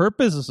 Hurt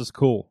Business is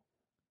cool.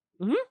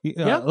 Mm-hmm.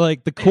 Yeah,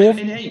 like the cool. And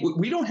hey,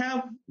 we don't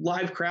have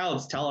live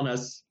crowds telling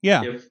us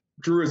if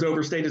Drew has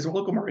overstayed his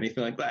welcome or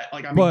anything like that.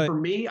 Like, for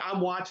me, I'm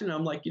watching.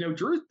 I'm like,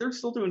 Drew. They're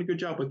still doing a good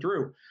job with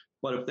Drew.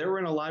 But if they were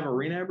in a live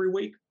arena every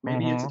week,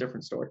 maybe it's a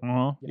different story.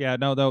 Yeah,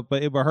 no, though.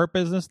 But Hurt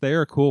Business, they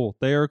are cool.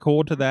 They are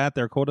cool to that.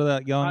 They're cool to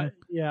that young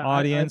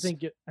audience.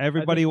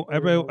 Everybody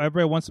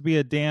wants to be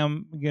a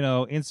damn,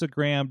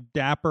 Instagram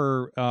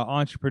dapper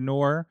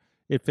entrepreneur.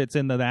 It fits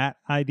into that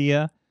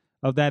idea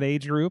of that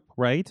age group,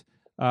 right?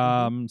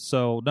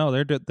 So no,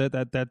 they're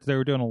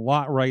doing a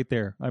lot right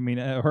there. I mean,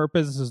 Hurt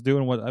Business is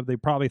doing what they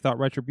probably thought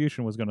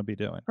Retribution was going to be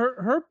doing.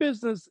 Hurt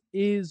Business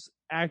is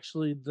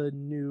actually the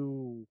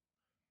new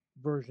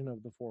version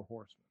of the Four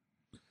Horsemen.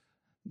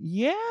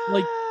 Yeah,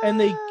 and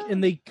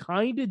they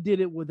kind of did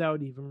it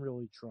without even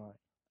really trying.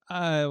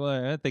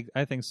 I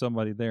think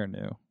somebody there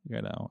knew.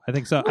 I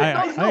think so.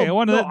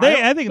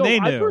 I think they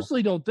knew. I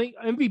personally don't think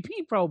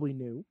MVP probably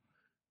knew,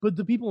 but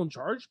the people in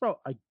charge,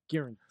 I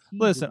guarantee.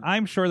 Listen,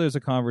 I'm sure there's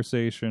a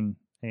conversation,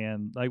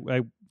 and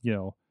I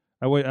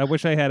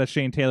wish I had a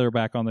Shane Taylor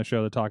back on the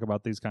show to talk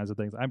about these kinds of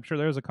things. I'm sure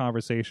there's a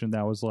conversation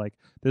that was like,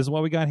 "This is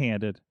what we got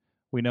handed.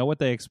 We know what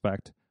they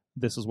expect.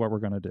 This is what we're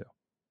going to do."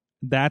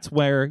 That's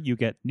where you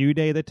get New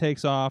Day that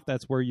takes off.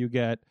 That's where you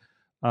get,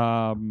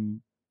 I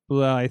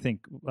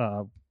think,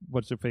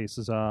 what's their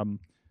faces?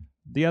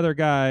 The other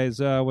guys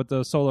with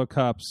the solo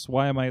cups.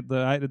 Why am I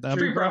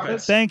Street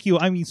Profits? Thank you.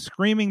 I mean,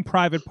 screaming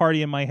Private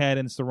Party in my head,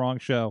 and it's the wrong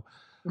show,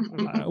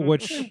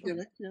 which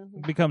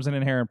becomes an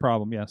inherent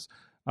problem. Yes,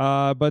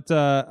 but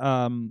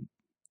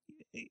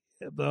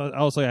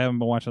also I haven't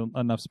been watching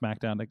enough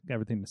SmackDown to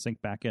everything to sink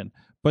back in.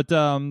 But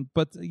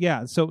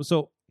yeah,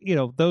 so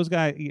those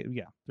guys,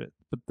 yeah, but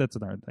that's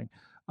another thing.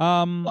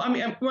 Well, I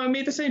mean,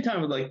 at the same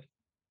time, like,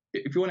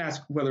 if you want to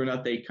ask whether or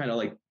not they kind of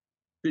like,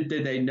 did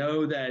they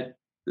know that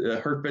the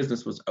Hurt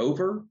Business was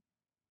over?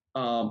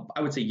 I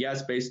would say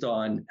yes, based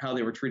on how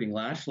they were treating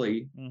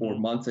Lashley for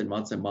months and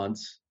months and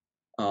months,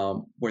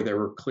 where they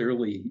were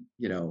clearly,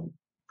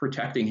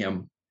 protecting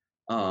him,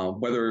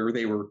 whether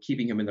they were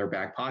keeping him in their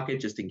back pocket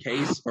just in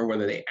case, or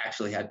whether they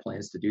actually had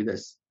plans to do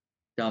this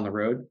down the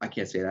road. I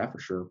can't say that for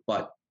sure,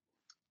 but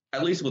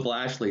at least with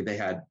Lashley,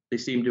 they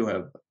seemed to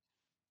have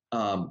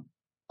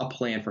a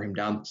plan for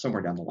him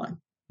somewhere down the line.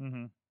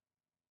 Mm-hmm.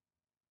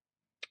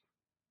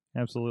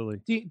 Absolutely.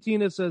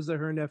 Tina says that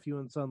her nephew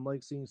and son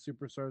like seeing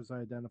superstars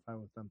and identify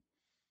with them.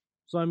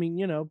 So I mean,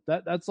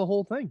 that's the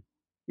whole thing.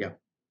 Yeah,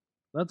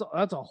 that's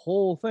a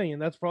whole thing,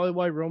 and that's probably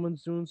why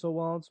Roman's doing so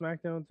well on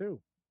SmackDown too.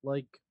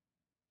 Like,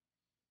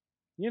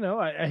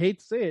 I hate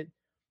to say it,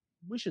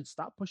 we should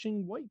stop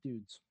pushing white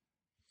dudes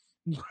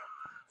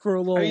for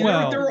a little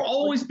while. There will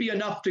always be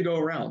enough to go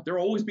around. There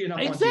will always be enough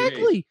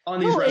exactly on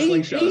these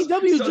wrestling shows.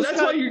 AEW so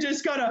that's why you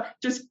just gotta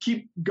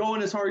keep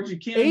going as hard as you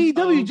can.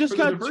 AEW just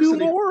got 2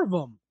 more of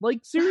them.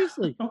 Like,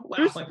 seriously, wow.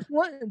 there's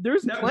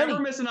plenty. Never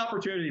miss an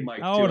opportunity,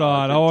 Mike. Hold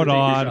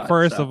on.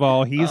 First of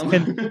all,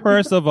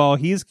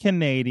 he's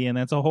Canadian.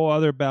 That's a whole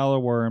other ball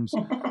of worms.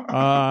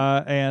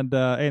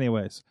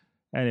 Anyways.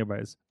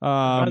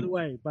 By the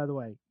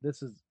way,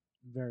 this is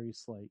very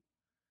slight.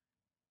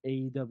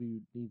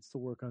 AEW needs to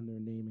work on their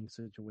naming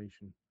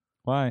situation.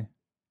 Why?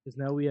 Because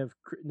now we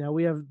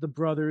have the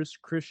brothers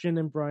Christian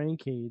and Brian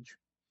Cage.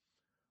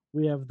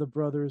 We have the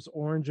brothers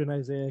Orange and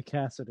Isaiah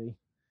Cassidy,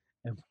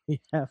 and we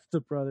have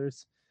the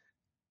brothers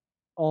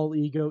All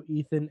Ego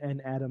Ethan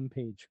and Adam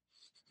Page.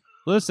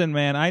 Listen,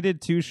 man, I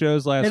did 2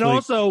 shows last week. And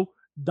also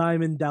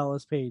Diamond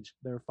Dallas Page,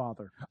 their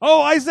father.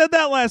 Oh, I said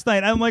that last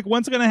night. I'm like,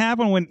 what's going to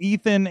happen when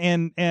Ethan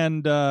and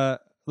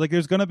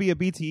there's going to be a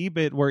BTE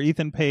bit where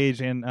Ethan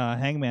Page and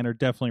Hangman are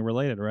definitely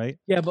related, right?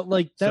 Yeah, but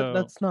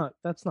that's not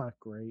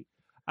great.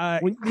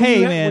 When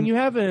you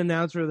have an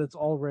announcer that's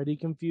already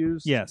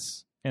confused,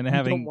 yes, and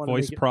having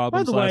voice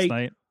problems last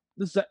night.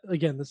 This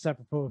is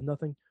apropos of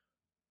nothing.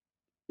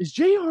 Is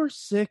JR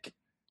sick?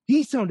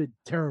 He sounded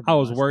terrible. I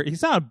was worried. He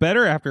sounded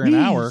better after an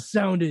hour. He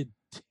sounded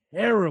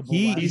terrible.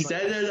 He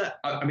said that.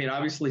 I mean,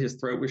 obviously his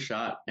throat was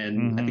shot,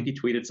 and I think he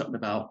tweeted something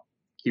about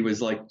he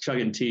was like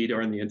chugging tea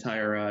during the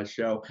entire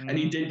show, and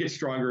he did get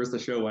stronger as the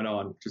show went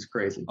on, which is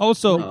crazy.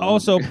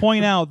 Also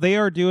point out they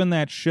are doing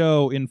that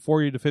show in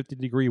 40 to 50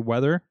 degree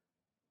weather.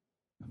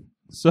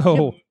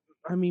 So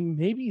I mean,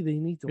 maybe they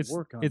need to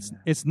work on that.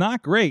 It's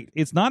not great.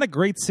 It's not a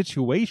great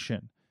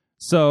situation.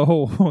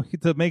 So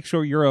to make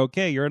sure you're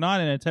okay, you're not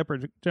in a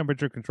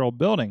temperature controlled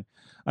building.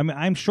 I mean,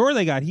 I'm sure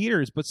they got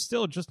heaters, but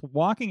still, just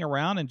walking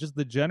around and just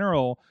the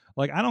general,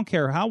 like, I don't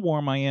care how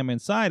warm I am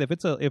inside. If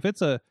it's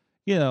a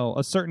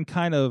a certain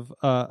kind of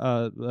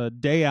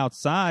day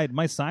outside,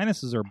 my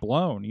sinuses are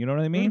blown. You know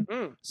what I mean?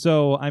 Mm-hmm.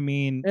 So I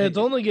mean, and it's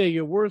only gonna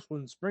get worse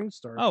when spring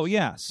starts. Oh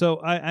yeah.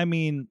 So I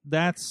mean,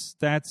 that's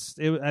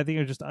it. I think it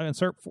was just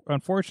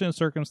unfortunate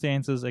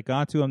circumstances. It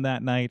got to him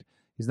that night.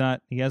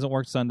 He hasn't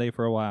worked Sunday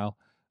for a while.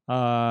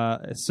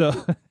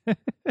 So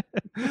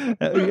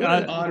an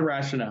odd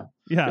rationale.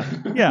 Yeah.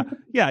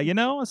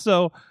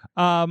 So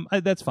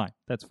that's fine.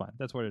 That's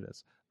what it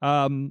is.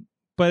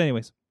 But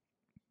anyways.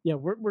 Yeah,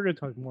 we're gonna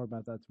talk more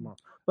about that tomorrow.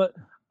 But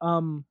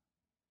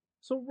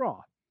so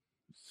Raw.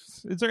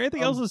 Is there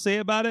anything else to say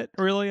about it?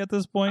 Really, at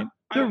this point,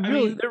 they're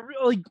really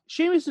like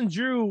Sheamus and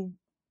Drew.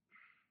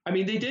 I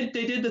mean, they did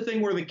the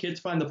thing where the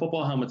kids find the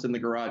football helmets in the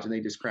garage and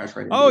they just crash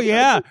right into Oh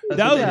yeah,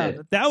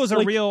 that was a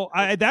real.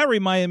 That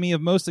reminded me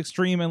of Most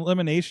Extreme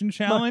Elimination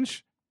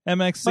Challenge,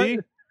 MXC.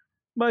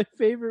 My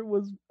favorite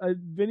was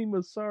Vinny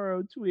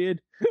Massaro tweeted,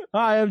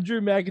 "Hi, I'm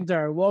Drew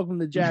McIntyre. Welcome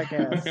to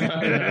Jackass."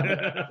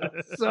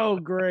 So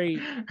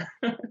great.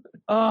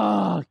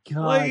 Oh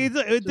god!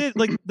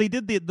 They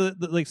did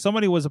the like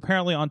somebody was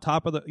apparently on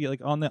top of the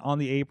on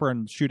the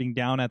apron shooting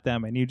down at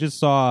them, and you just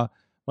saw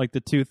like the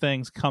two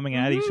things coming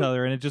at each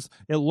other, and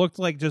it looked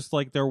like just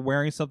like they're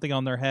wearing something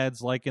on their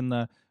heads, like in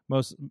the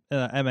most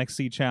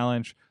MXC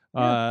challenge.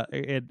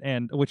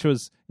 And which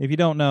was, if you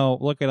don't know,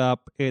 look it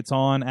up. It's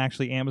on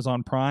actually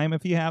Amazon Prime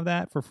if you have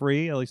that for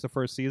free, at least the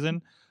first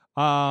season.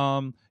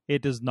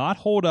 It does not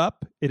hold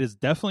up. It is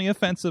definitely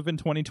offensive in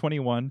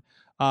 2021.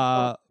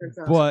 But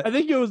I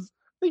think it was.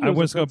 I'm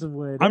just gonna.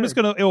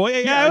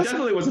 It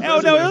definitely was. If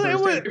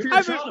you're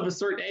a child of a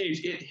certain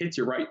age, it hits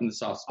you right in the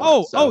soft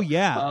spot. Oh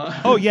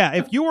yeah.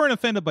 If you weren't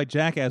offended by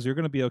Jackass, you're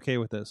gonna be okay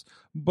with this.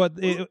 But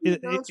the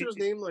announcer's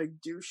name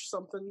like douche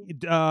something.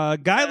 Guy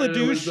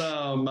LaDouche.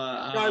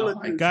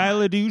 Guy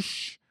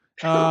LaDouche.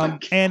 And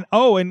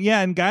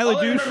Guy LaDouche. All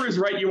I remember is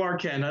Right You Are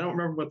Ken. I don't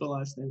remember what the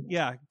last name was.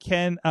 Yeah,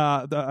 Ken.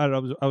 I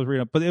was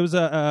reading up, but it was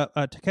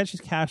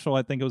Takeshi's Castle.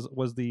 I think it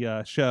was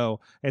the show.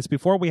 It's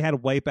before we had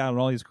Wipeout and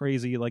all these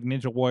crazy like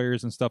Ninja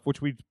Warriors and stuff,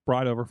 which we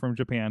brought over from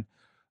Japan.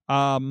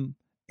 And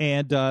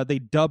they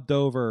dubbed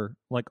over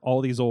like all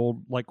these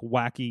old like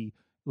wacky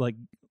like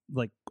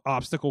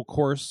obstacle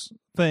course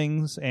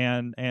things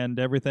and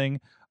everything.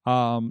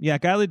 Guy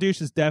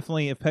LaDouche is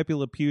definitely, if Pepe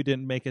Le Pew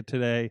didn't make it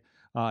today,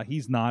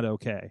 he's not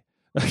okay.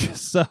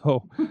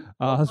 So,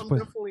 I'm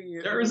definitely.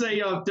 There's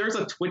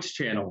a Twitch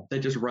channel that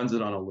just runs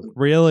it on a loop.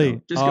 really,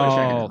 So just go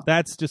check it out.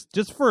 that's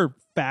just for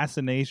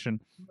fascination.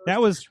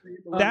 That was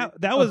that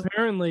was.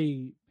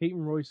 Apparently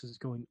Peyton Royce is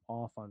going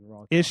off on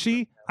Raw. Is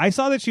she? I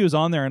saw that she was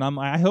on there, and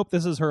I hope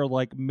this is her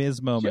like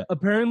Miz moment.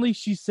 Apparently,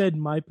 she said,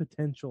 "My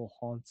potential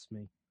haunts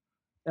me."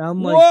 And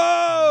I'm like,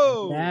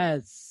 whoa!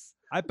 Yes.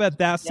 I bet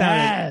that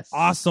sounded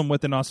awesome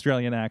with an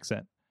Australian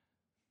accent.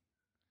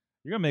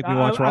 You're gonna make me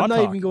watch Raw I'm not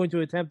Talk. even going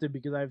to attempt it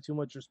because I have too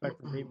much respect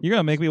for Peyton. You're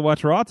gonna make me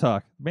watch Raw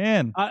Talk,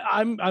 man.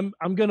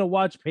 I'm gonna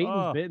watch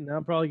Peyton's bit, and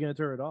I'm probably gonna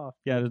turn it off.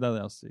 Yeah, there's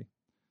nothing else to see.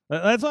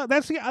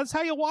 That's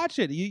how you watch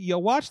it. You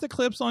watch the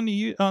clips on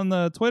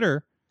the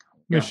Twitter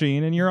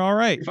machine, and you're all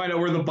right. You find out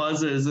where the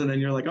buzz is, and then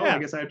you're like, I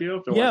guess I do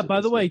have to watch Yeah, it by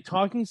this the way, week.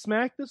 Talking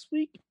Smack this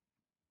week,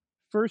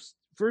 first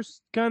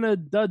kind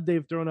of dud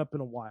they've thrown up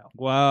in a while.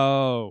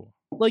 Whoa.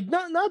 Like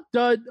not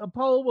dud.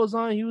 Apollo was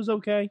on, he was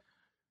okay,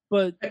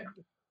 but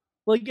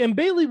like, and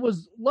Bailey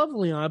was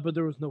lovely on it, but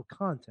there was no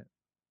content.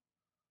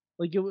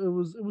 Like it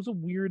was a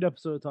weird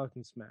episode of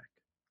Talking Smack.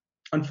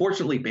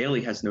 Unfortunately,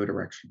 Bailey has no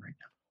direction right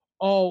now.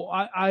 Oh,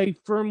 I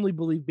firmly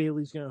believe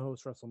Bailey's going to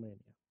host WrestleMania.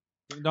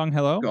 Ding dong,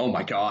 hello. Oh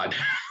my god.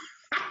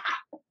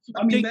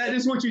 I mean, that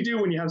is what you do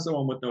when you have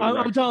someone with no direction.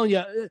 I'm telling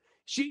you,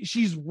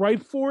 she's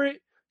ripe for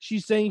it.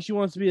 She's saying she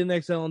wants to be the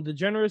next Ellen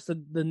DeGeneres.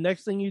 The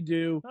next thing you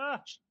do,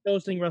 she's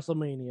hosting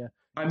WrestleMania.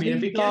 I mean, if it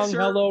Ding gets dong,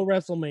 her, hello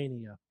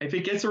WrestleMania. if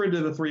it gets her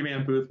into the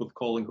 3-man booth with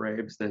Cole and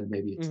Graves, then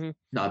maybe it's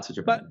not such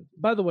a bad idea.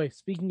 By the way,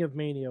 speaking of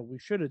Mania, we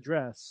should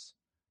address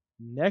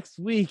next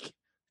week.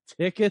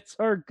 Tickets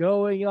are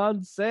going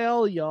on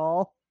sale,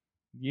 y'all.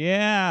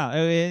 Yeah, I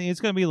mean, it's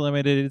going to be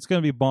limited. It's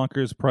going to be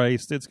bonkers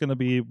priced. It's going to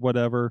be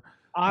whatever.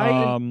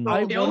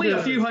 Only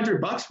a few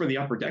 $100 for the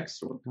upper deck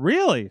store.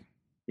 Really?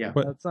 Yeah,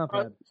 but, that's not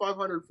bad. $500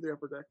 for the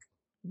upper deck.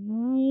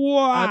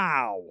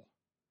 Wow.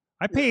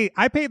 I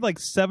paid like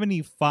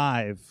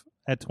 $75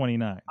 at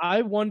 $29.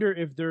 I wonder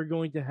if they're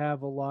going to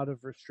have a lot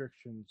of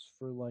restrictions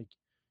for like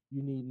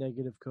you need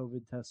negative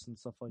COVID tests and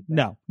stuff like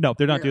that. No,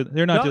 they're not doing.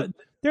 They're not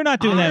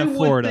doing that in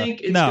Florida. I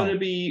think it's going to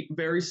be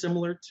very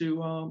similar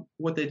to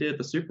what they did at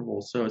the Super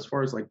Bowl. So as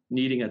far as like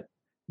needing a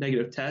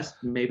negative test,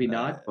 maybe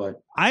not.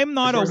 But I'm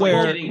not as aware.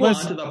 Like getting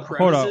onto the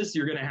premises,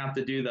 you're going to have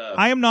to do the.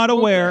 I am not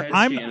aware.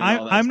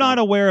 I'm not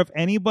aware of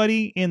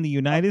anybody in the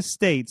United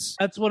States.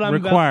 That's what I'm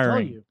about to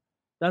tell you.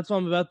 That's what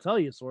I'm about to tell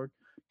you, Sword.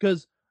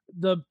 Because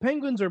the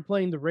Penguins are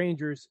playing the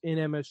Rangers in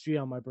MSG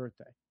on my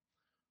birthday.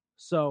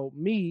 So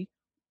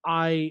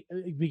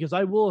because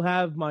I will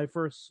have my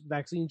first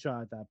vaccine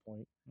shot at that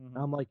point. Mm-hmm.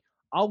 I'm like,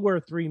 I'll wear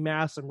 3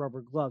 masks and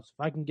rubber gloves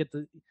if I can get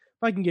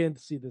in to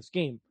see this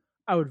game.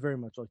 I would very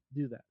much like to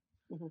do that.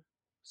 Mm-hmm.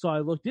 So I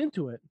looked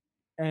into it,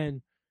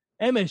 and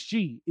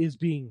MSG is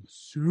being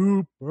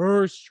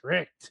super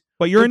strict.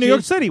 But you're in New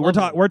York City. We're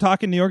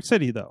talking New York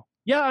City though.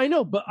 Yeah, I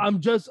know, but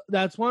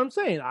that's what I'm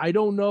saying. I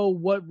don't know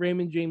what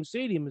Raymond James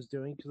Stadium is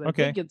doing because I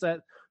think it's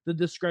at the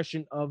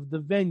discretion of the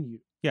venue.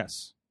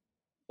 Yes.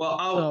 Well,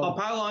 I'll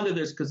pile onto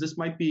this because this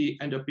might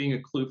end up being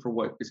a clue for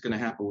what is going to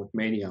happen with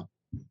Mania.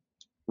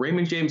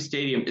 Raymond James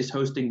Stadium is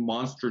hosting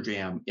Monster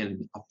Jam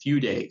in a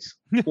few days,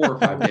 4 or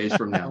 5 days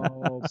from now.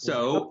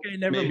 So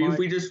maybe if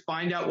we just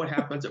find out what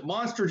happens at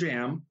Monster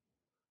Jam,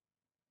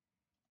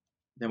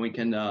 then we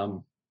can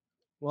find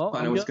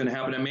out what's going to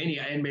happen at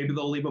Mania, and maybe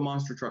they'll leave a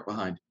monster truck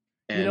behind,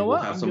 and we'll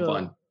have some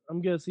fun.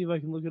 I'm going to see if I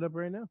can look it up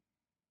right now.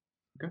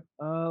 Okay.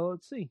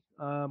 Let's see.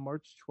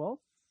 March 12th.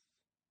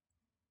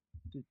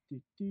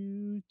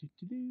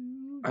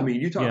 I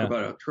mean, you talk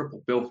about a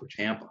triple bill for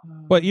Tampa.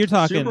 But you're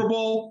talking Super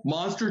Bowl,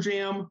 Monster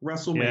Jam,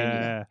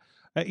 WrestleMania.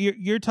 Yeah.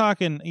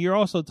 You're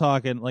also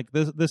talking like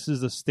this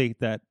is a state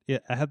that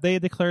have they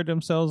declared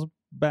themselves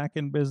back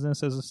in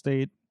business as a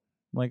state?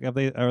 Like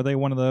are they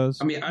one of those?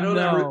 I mean, I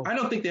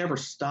don't think they ever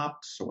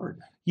stopped Sword.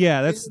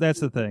 Yeah, that's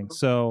the thing.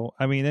 So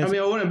I mean, I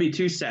wouldn't be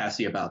too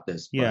sassy about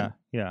this. Yeah.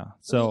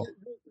 So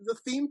the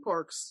theme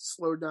parks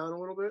slowed down a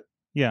little bit.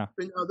 Yeah.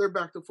 But now they're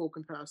back to full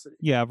capacity.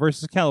 Yeah,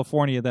 versus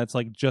California, that's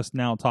like just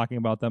now talking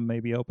about them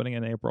maybe opening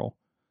in April.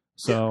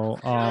 So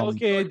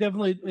okay, it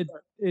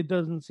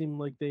doesn't seem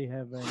like they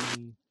have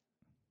any.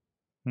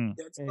 Yeah,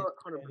 it's not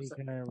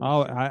 100%.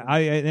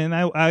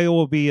 I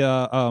will be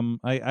I'm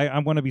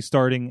going to be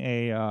starting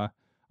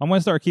I'm going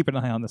to start keeping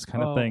an eye on this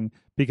kind of thing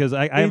because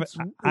I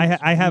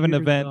have an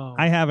event though.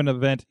 I have an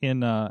event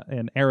in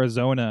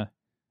Arizona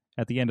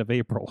at the end of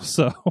April,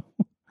 so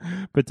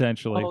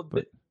potentially.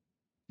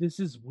 This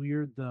is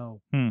weird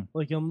though.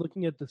 Like I'm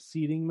looking at the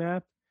seating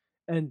map,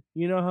 and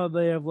you know how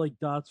they have like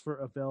dots for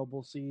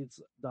available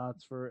seats,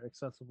 dots for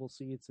accessible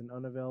seats, and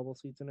unavailable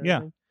seats and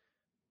everything. Yeah.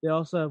 They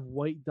also have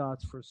white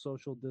dots for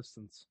social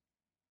distance.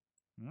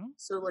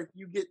 So like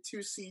you get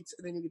 2 seats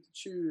and then you get to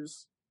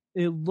choose.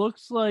 It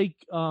looks like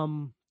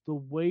the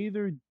way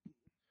they're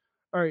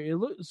all right.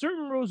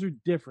 Certain rows are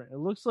different. It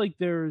looks like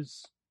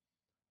there's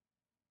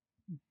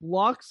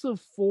blocks of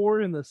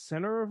 4 in the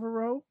center of a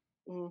row.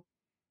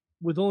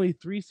 With only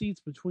 3 seats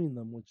between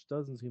them, which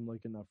doesn't seem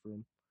like enough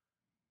room.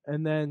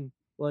 And then,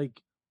 like,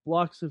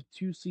 blocks of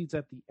 2 seats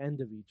at the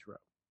end of each row.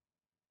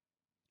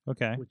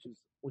 Okay.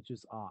 which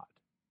is odd.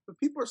 But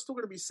people are still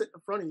going to be sitting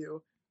in front of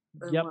you.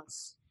 Yep.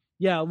 Unless,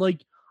 Yeah,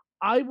 like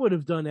I would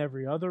have done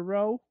every other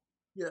row.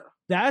 yeah.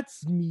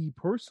 That's me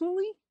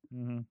personally.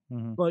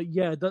 Mm-hmm. But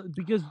yeah,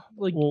 because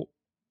like Well,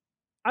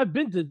 I've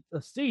been to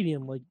a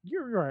stadium, like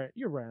you're right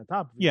on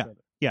top of each other.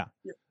 Yeah.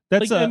 Yeah.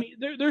 That's Like, I mean,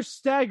 they're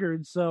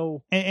staggered,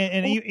 so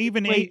and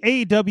even like-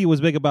 AEW was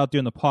big about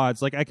doing the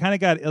pods. Like I kind of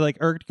got like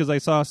irked because I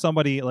saw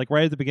somebody like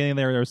right at the beginning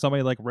there was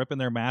somebody like ripping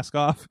their mask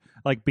off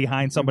like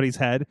behind somebody's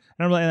head,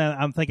 and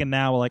I'm thinking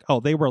now like,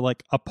 oh, they were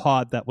like a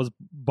pod that was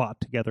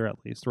bought together at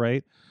least,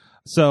 right?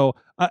 So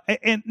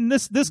and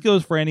this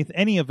goes for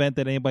any event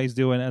that anybody's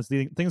doing as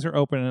the things are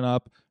opening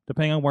up,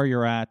 depending on where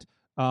you're at.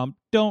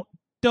 Don't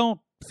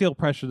feel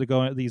pressure to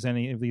go to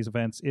any of these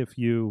events if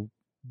you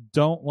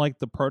don't like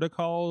the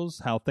protocols,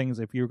 how things,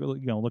 if you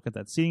look at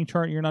that seating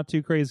chart, you're not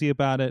too crazy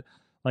about it.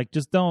 Like,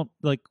 just don't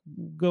like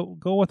go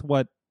with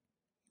what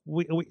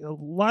we a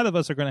lot of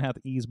us are going to have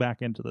to ease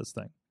back into this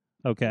thing.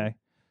 Okay.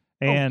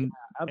 And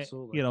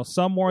absolutely.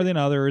 Some more than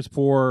others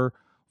for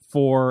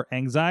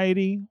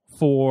anxiety,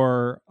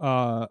 for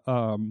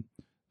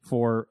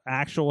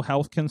actual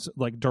health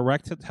like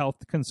direct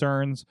health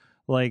concerns.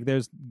 Like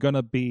there's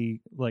gonna be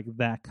like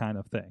that kind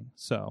of thing.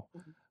 So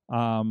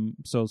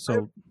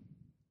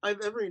I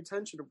have every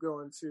intention of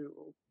going to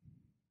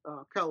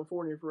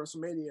California for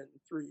WrestleMania in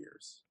 3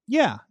 years.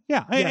 Yeah.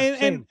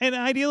 Same. And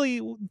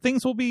ideally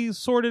things will be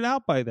sorted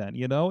out by then.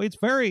 It's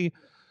very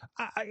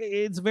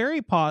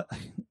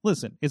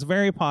listen, it's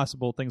very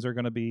possible things are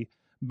going to be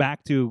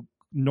back to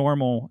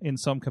normal in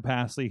some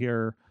capacity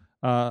here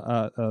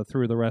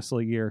through the rest of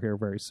the year here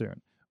very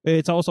soon.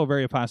 It's also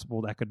very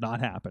possible that could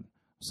not happen.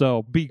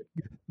 So be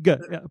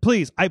good.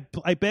 Please, I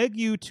beg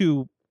you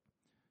to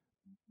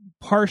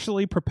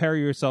partially prepare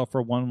yourself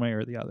for one way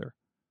or the other.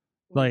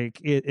 Like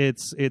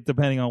it's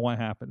depending on what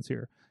happens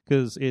here,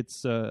 because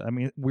it's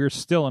we're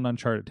still in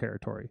uncharted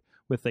territory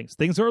with things.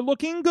 Things are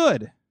looking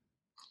good.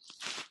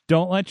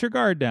 Don't let your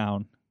guard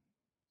down,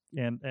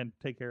 and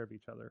take care of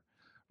each other.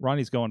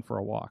 Ronnie's going for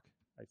a walk.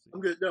 I see.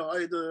 I'm good. No,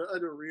 I had to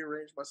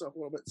rearrange myself a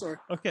little bit. Sorry.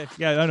 Okay.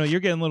 Yeah, I know you're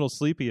getting a little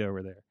sleepy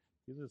over there.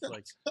 You're just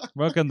like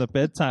welcome the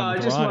bedtime. I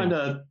with just Ronnie.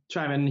 wanted to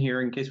chime in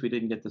here in case we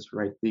didn't get this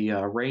right. The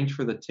range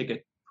for the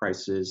ticket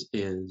prices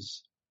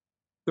is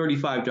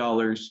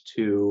 $35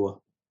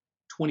 to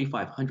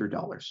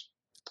 $2,500.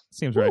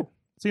 Seems right.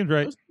 Seems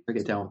right. I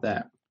get down with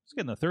that. It's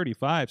getting the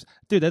 35s,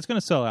 dude. That's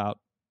gonna sell out.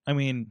 I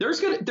mean,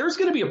 there's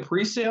gonna be a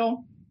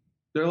pre-sale.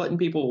 They're letting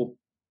people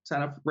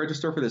sign up,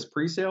 register for this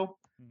pre-sale.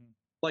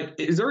 Like,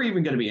 is there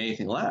even going to be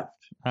anything left?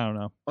 I don't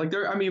know. Like,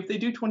 if they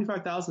do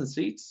 25,000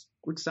 seats,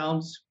 which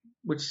seems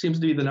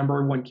to be the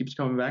number one keeps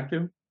coming back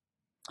to.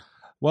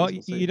 Well,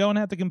 you don't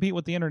have to compete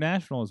with the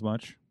international as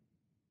much.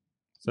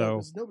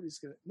 So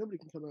nobody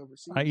can come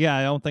overseas.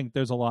 I don't think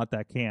there's a lot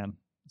that can.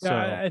 Yeah, so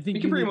I think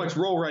you can pretty much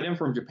roll right in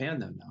from Japan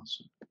then now.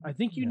 So. I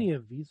think you need a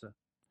visa.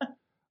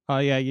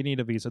 Yeah, you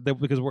need a visa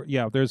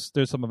because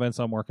there's some events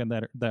I'm working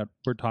that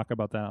we're talking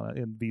about that,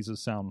 and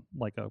visas sound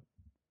like a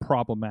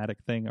problematic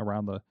thing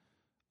around the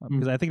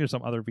because I think there's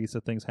some other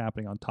visa things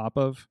happening on top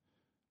of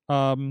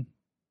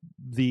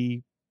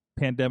the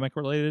pandemic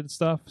related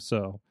stuff.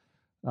 So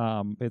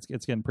it's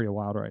getting pretty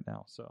wild right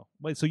now. So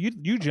wait, so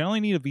you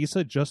generally need a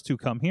visa just to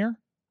come here?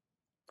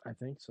 I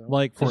think so.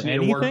 Like for you need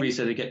anything? a work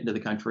visa to get into the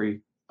country.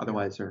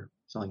 Otherwise, they're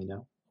selling you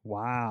down.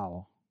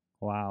 Wow.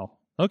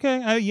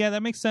 Okay, yeah,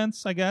 that makes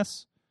sense, I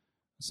guess.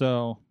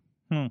 So,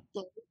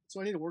 So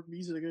I need a work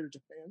visa to go to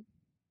Japan.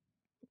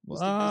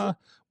 Well,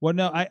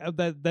 no,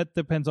 that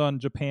depends on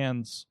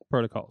Japan's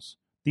protocols.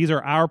 These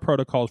are our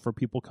protocols for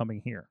people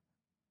coming here.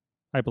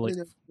 I believe.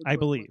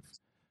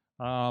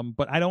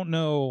 But I don't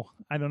know.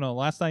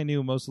 Last I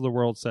knew, most of the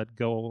world said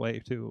go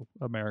away to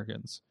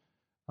Americans.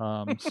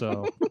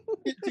 So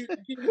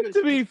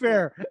to be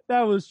fair,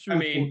 that was true. I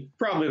mean,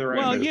 probably the right.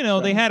 Well,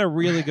 move, they had a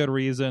really good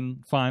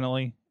reason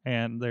finally,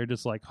 and they're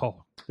just like,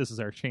 oh, this is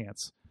our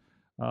chance.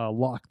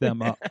 Lock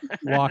them up.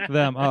 Lock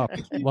them up.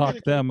 Lock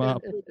them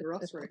up. For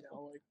us right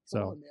now, like, So,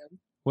 come on, man.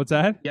 What's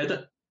that?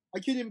 Yeah, I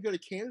can't even go to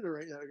Canada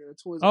right now to go to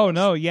Toys Oh R Us.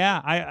 no, yeah,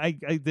 I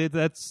did.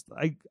 I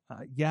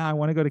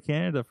want to go to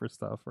Canada for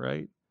stuff,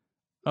 right?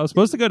 I was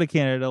supposed to go to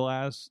Canada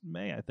last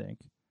May, I think.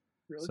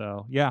 Really?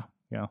 So yeah.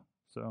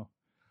 So,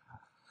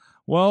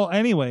 well,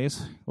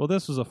 anyways,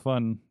 this was a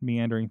fun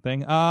meandering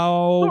thing.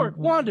 Oh,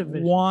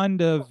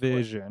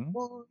 WandaVision.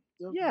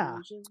 Yeah.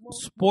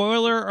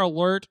 Spoiler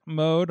alert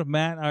mode,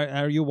 Matt.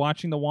 Are you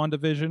watching the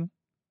WandaVision?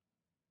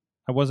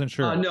 I wasn't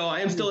sure. No,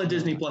 I am still in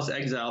Disney Plus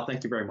Exile.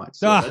 Thank you very much.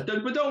 So,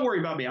 but don't worry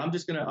about me. I'm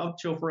just I'll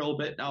chill for a little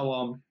bit.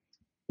 I'll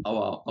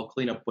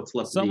clean up what's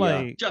left.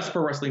 Somebody, just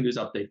for wrestling news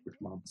update for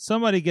tomorrow.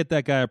 Somebody get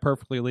that guy a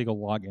perfectly legal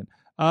login.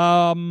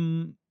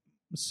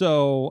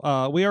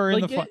 So we are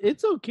in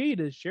it's okay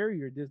to share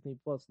your Disney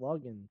Plus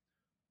login.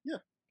 Yeah.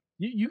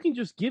 You can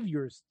just give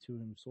yours to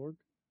him, Sorg.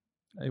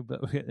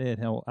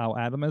 I'll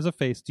add him as a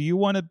face. Do you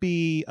want to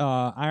be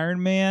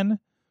Iron Man,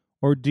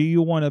 or do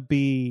you want to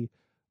be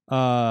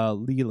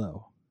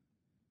Lilo?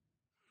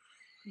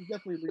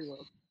 Definitely Lilo.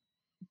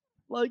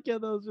 Like, yeah,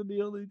 those are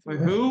the only two. Wait,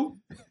 who?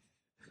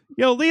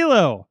 Yo,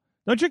 Lilo,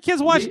 don't your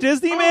kids watch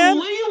Disney, man?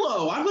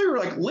 Lilo. I thought you were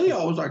like Leo.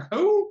 I was like,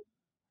 who?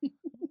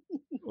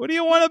 What do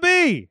you want to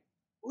be?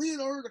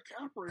 Leonardo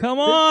DiCaprio. Come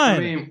on. I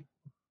mean,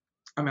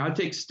 I'd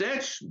take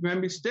Stitch.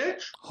 Maybe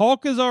Stitch.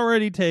 Hulk is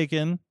already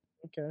taken.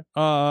 Okay.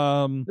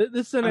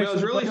 This is an I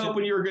was really question.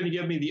 hoping you were going to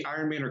give me the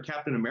Iron Man or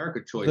Captain America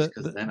choice,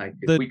 because then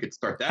we could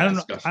start that I don't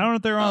discussion. know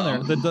if they're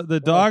on there. The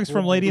dogs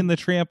from Lady and the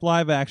Tramp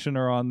live action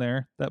are on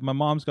there. That my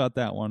mom's got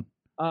that one.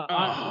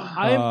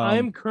 I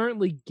am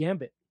currently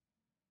Gambit.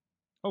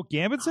 Oh,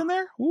 Gambit's in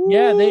there? Ooh.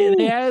 Yeah,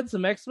 they had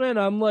some X-Men.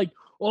 I'm like,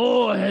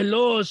 oh,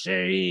 hello,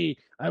 Sherry.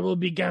 I will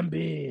be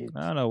Gambit.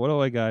 I don't know. What do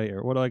I got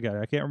here?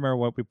 I can't remember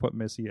what we put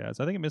Missy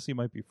as. I think Missy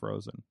might be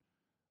Frozen.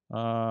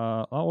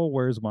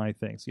 Where's my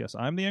things? Yes,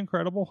 I'm the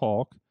Incredible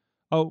Hulk.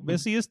 Oh,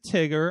 Missy is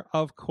Tigger,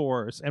 of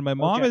course. And my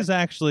mom is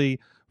actually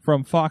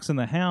from Fox and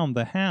the Hound,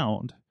 the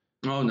Hound.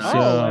 Oh, nice.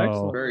 So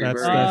excellent. Very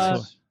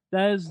that's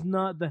That is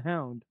not the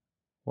Hound.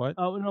 what?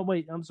 Oh no,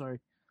 wait. I'm sorry.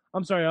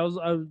 I saw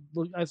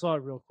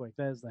it real quick.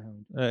 That is the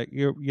Hound.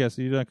 You're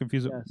not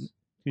confused.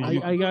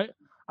 Yes.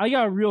 I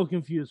got real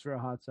confused for a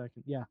hot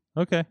second. Yeah.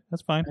 Okay,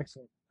 that's fine.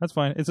 Excellent. That's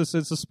fine. It's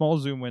a small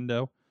zoom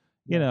window.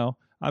 You know,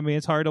 I mean,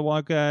 it's hard to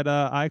look at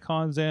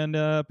icons and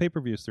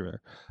pay-per-views through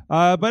there.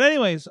 But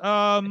anyways,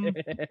 nobody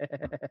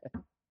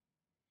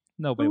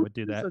would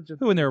do that.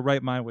 Who in their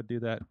right mind would do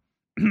that?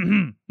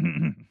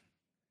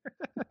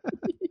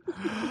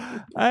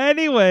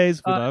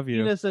 Anyways, we love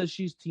you. Tina says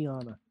she's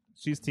Tiana.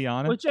 She's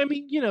Tiana. Which, I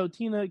mean,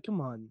 Tina,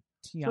 come on.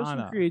 Show some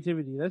Tiana.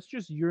 creativity. That's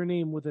just your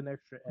name with an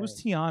extra A. Who's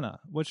Tiana?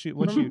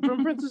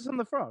 From Princess and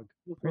the Frog.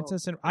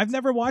 I've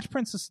never watched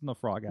Princess and the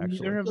Frog, actually.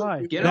 Neither have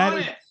I. Get on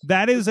it.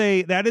 That is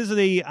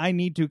a I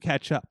need to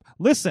catch up.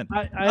 Listen,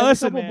 I have a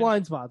couple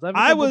blind spots.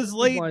 I was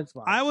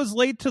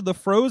late to the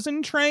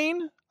Frozen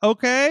train.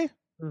 Okay,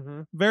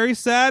 very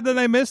sad that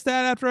I missed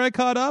that after I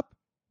caught up.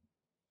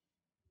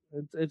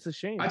 It's a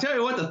shame. I tell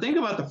you what, the thing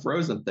about the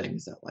Frozen thing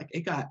is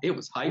that it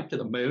was hyped to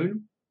the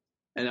moon,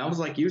 and I was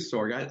like you,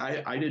 Sorg.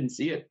 I didn't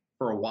see it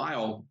for a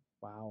while.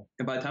 Wow.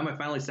 And by the time I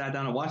finally sat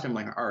down and watched it, I'm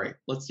like, all right,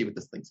 let's see what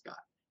this thing's got.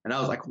 And I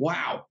was like,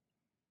 wow,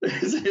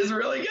 this is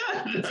really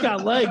good. It's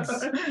got legs.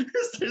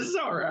 This is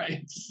all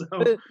right. So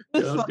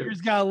this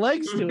fucker's got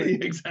legs to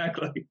it.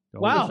 Exactly.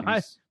 Wow.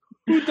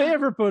 Who'd they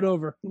ever put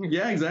over?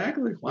 Yeah,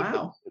 exactly.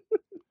 Wow.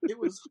 It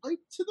was hyped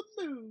to the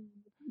moon.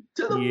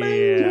 To the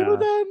moon. To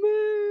the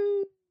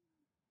moon.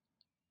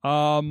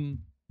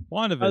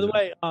 WandaVision. By the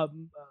way,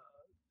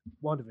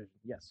 WandaVision.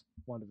 Yes,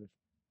 WandaVision.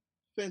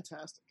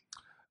 Fantastic.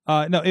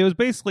 No, it was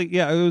basically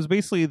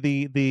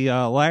the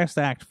last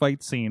act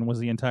fight scene was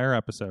the entire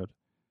episode.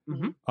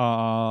 Mm-hmm.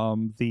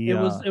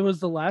 It was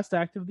the last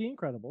act of The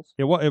Incredibles.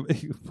 It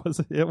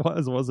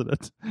was, wasn't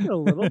it? A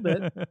little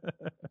bit.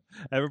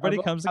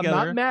 Everybody comes together.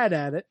 I'm not mad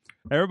at it.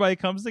 Everybody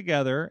comes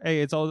together.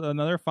 Hey, it's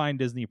another fine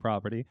Disney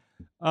property.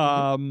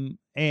 And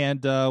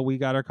we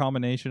got our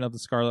combination of the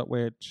Scarlet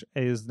Witch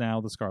is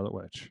now the Scarlet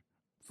Witch,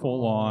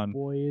 full on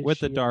with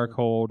the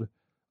Darkhold.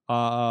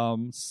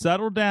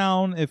 Settle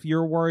down if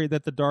you're worried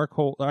that the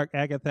Darkhold,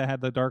 Agatha had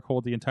the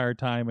Darkhold the entire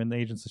time, and the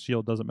Agents of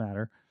S.H.I.E.L.D. doesn't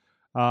matter.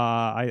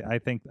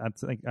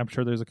 I'm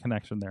sure there's a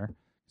connection there.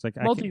 It's like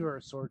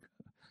multiverse, Sorg.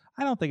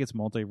 I don't think it's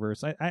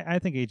multiverse. I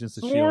think Agents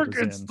of S.H.I.E.L.D.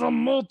 Sorg, it's the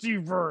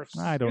multiverse.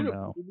 I don't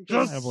know.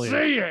 Just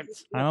say it.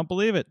 I don't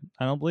believe it.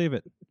 That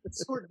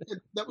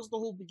was the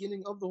whole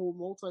beginning of the whole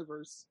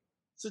multiverse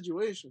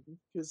situation,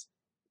 because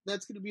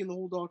that's going to be in the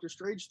whole Doctor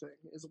Strange thing,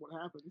 is what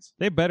happens.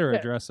 They better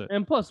address it.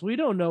 And plus, we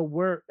don't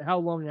know how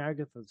long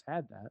Agatha's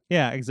had that.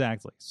 Yeah,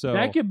 exactly. So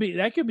that could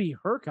be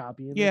her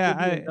copy. And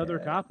another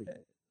copy.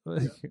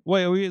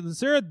 Wait, is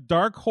there a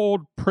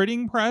Darkhold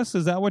printing press?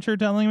 Is that what you're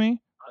telling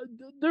me?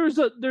 There's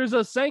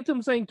a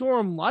Sanctum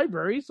Sanctorum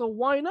library, so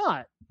why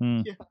not?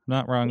 Yeah.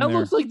 Not wrong. That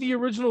looks like the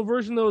original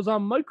version that was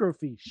on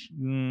microfiche.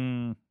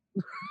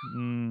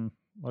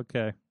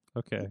 Okay.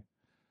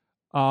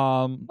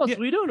 Plus,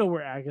 we don't know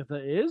where Agatha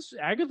is.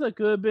 Agatha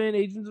could have been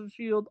Agents of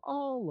S.H.I.E.L.D.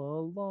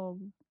 all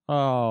along.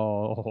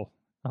 Oh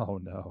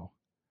no.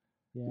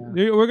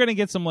 Yeah. We're gonna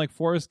get some like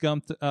Forrest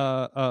Gump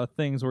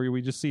things where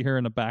we just see her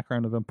in the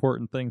background of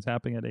important things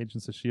happening at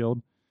Agents of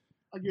S.H.I.E.L.D.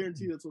 I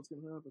guarantee that's what's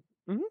going to happen.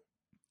 Mm-hmm.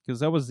 Because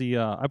that was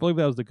I believe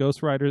that was the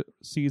Ghost Rider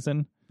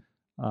season.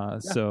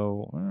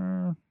 So,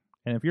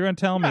 and if you're gonna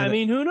tell me, I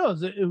mean, who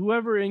knows?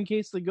 Whoever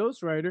encased the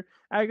Ghost Rider,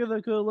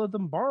 Agatha could have let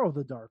them borrow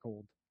the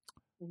Darkhold.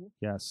 Mm-hmm.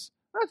 Yes,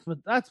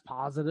 that's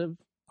positive.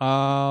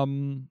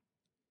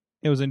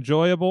 It was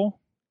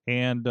enjoyable,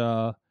 and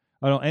I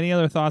don't know any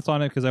other thoughts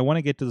on it because I want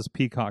to get to this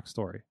Peacock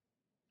story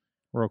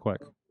real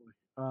quick.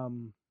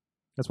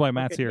 That's why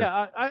Matt's here.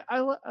 Yeah, I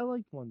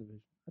liked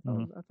WandaVision. I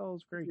thought it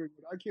was great.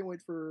 I can't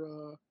wait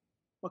for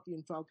Bucky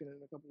and Falcon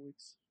in a couple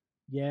weeks.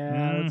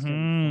 Yeah, that's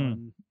gonna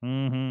be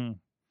fun.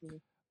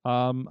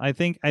 I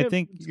think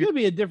it's gonna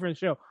be a different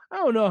show. I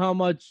don't know how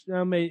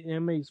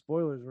many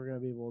spoilers we're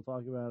gonna be able to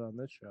talk about on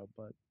this show,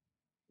 but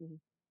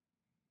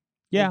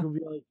yeah,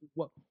 be like,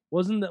 what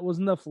wasn't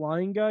the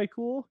flying guy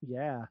cool?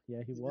 Yeah, he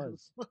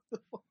was.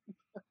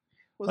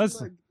 Wasn't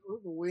that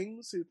the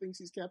wings, who thinks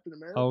he's Captain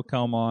America. Oh,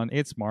 come on.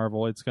 It's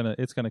Marvel. It's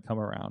gonna come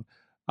around.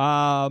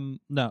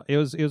 No, it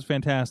was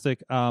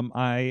fantastic.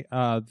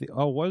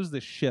 What is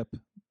the ship?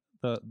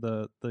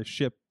 The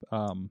ship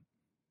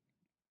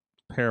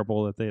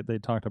parable that they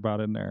talked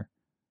about in there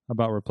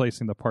about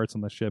replacing the parts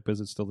on the ship. Is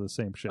it still the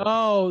same ship?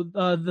 Oh,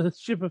 the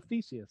ship of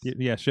Theseus.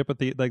 Yeah, ship of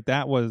the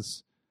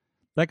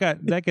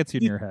that gets you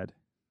in your head.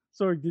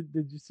 Sorry,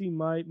 did you see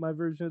my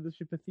version of the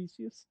ship of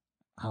Theseus?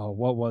 Oh,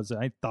 what was it?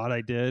 I thought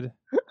I did.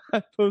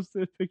 I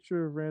posted a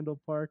picture of Randall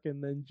Park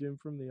and then Jim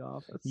from The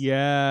Office.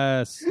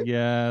 Yes,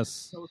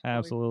 was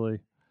absolutely.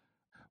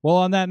 Well,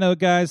 on that note,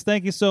 guys,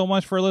 thank you so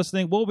much for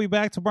listening. We'll be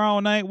back tomorrow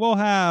night. We'll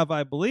have,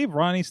 I believe,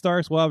 Ronnie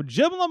Starks. We'll have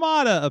Jim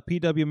LaMotta of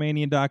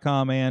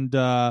PWMania.com and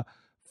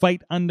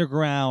Fight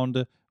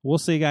Underground. We'll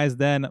see you guys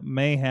then.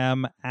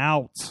 Mayhem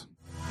out.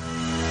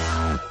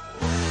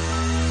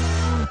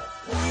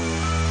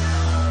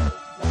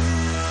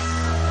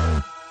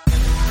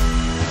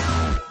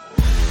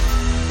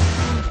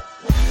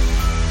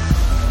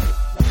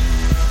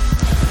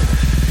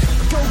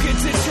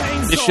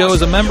 This show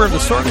is a member of the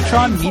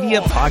Sorgatron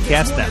Media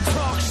Podcast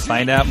Network.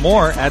 Find out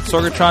more at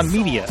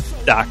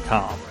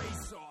sorgatronmedia.com.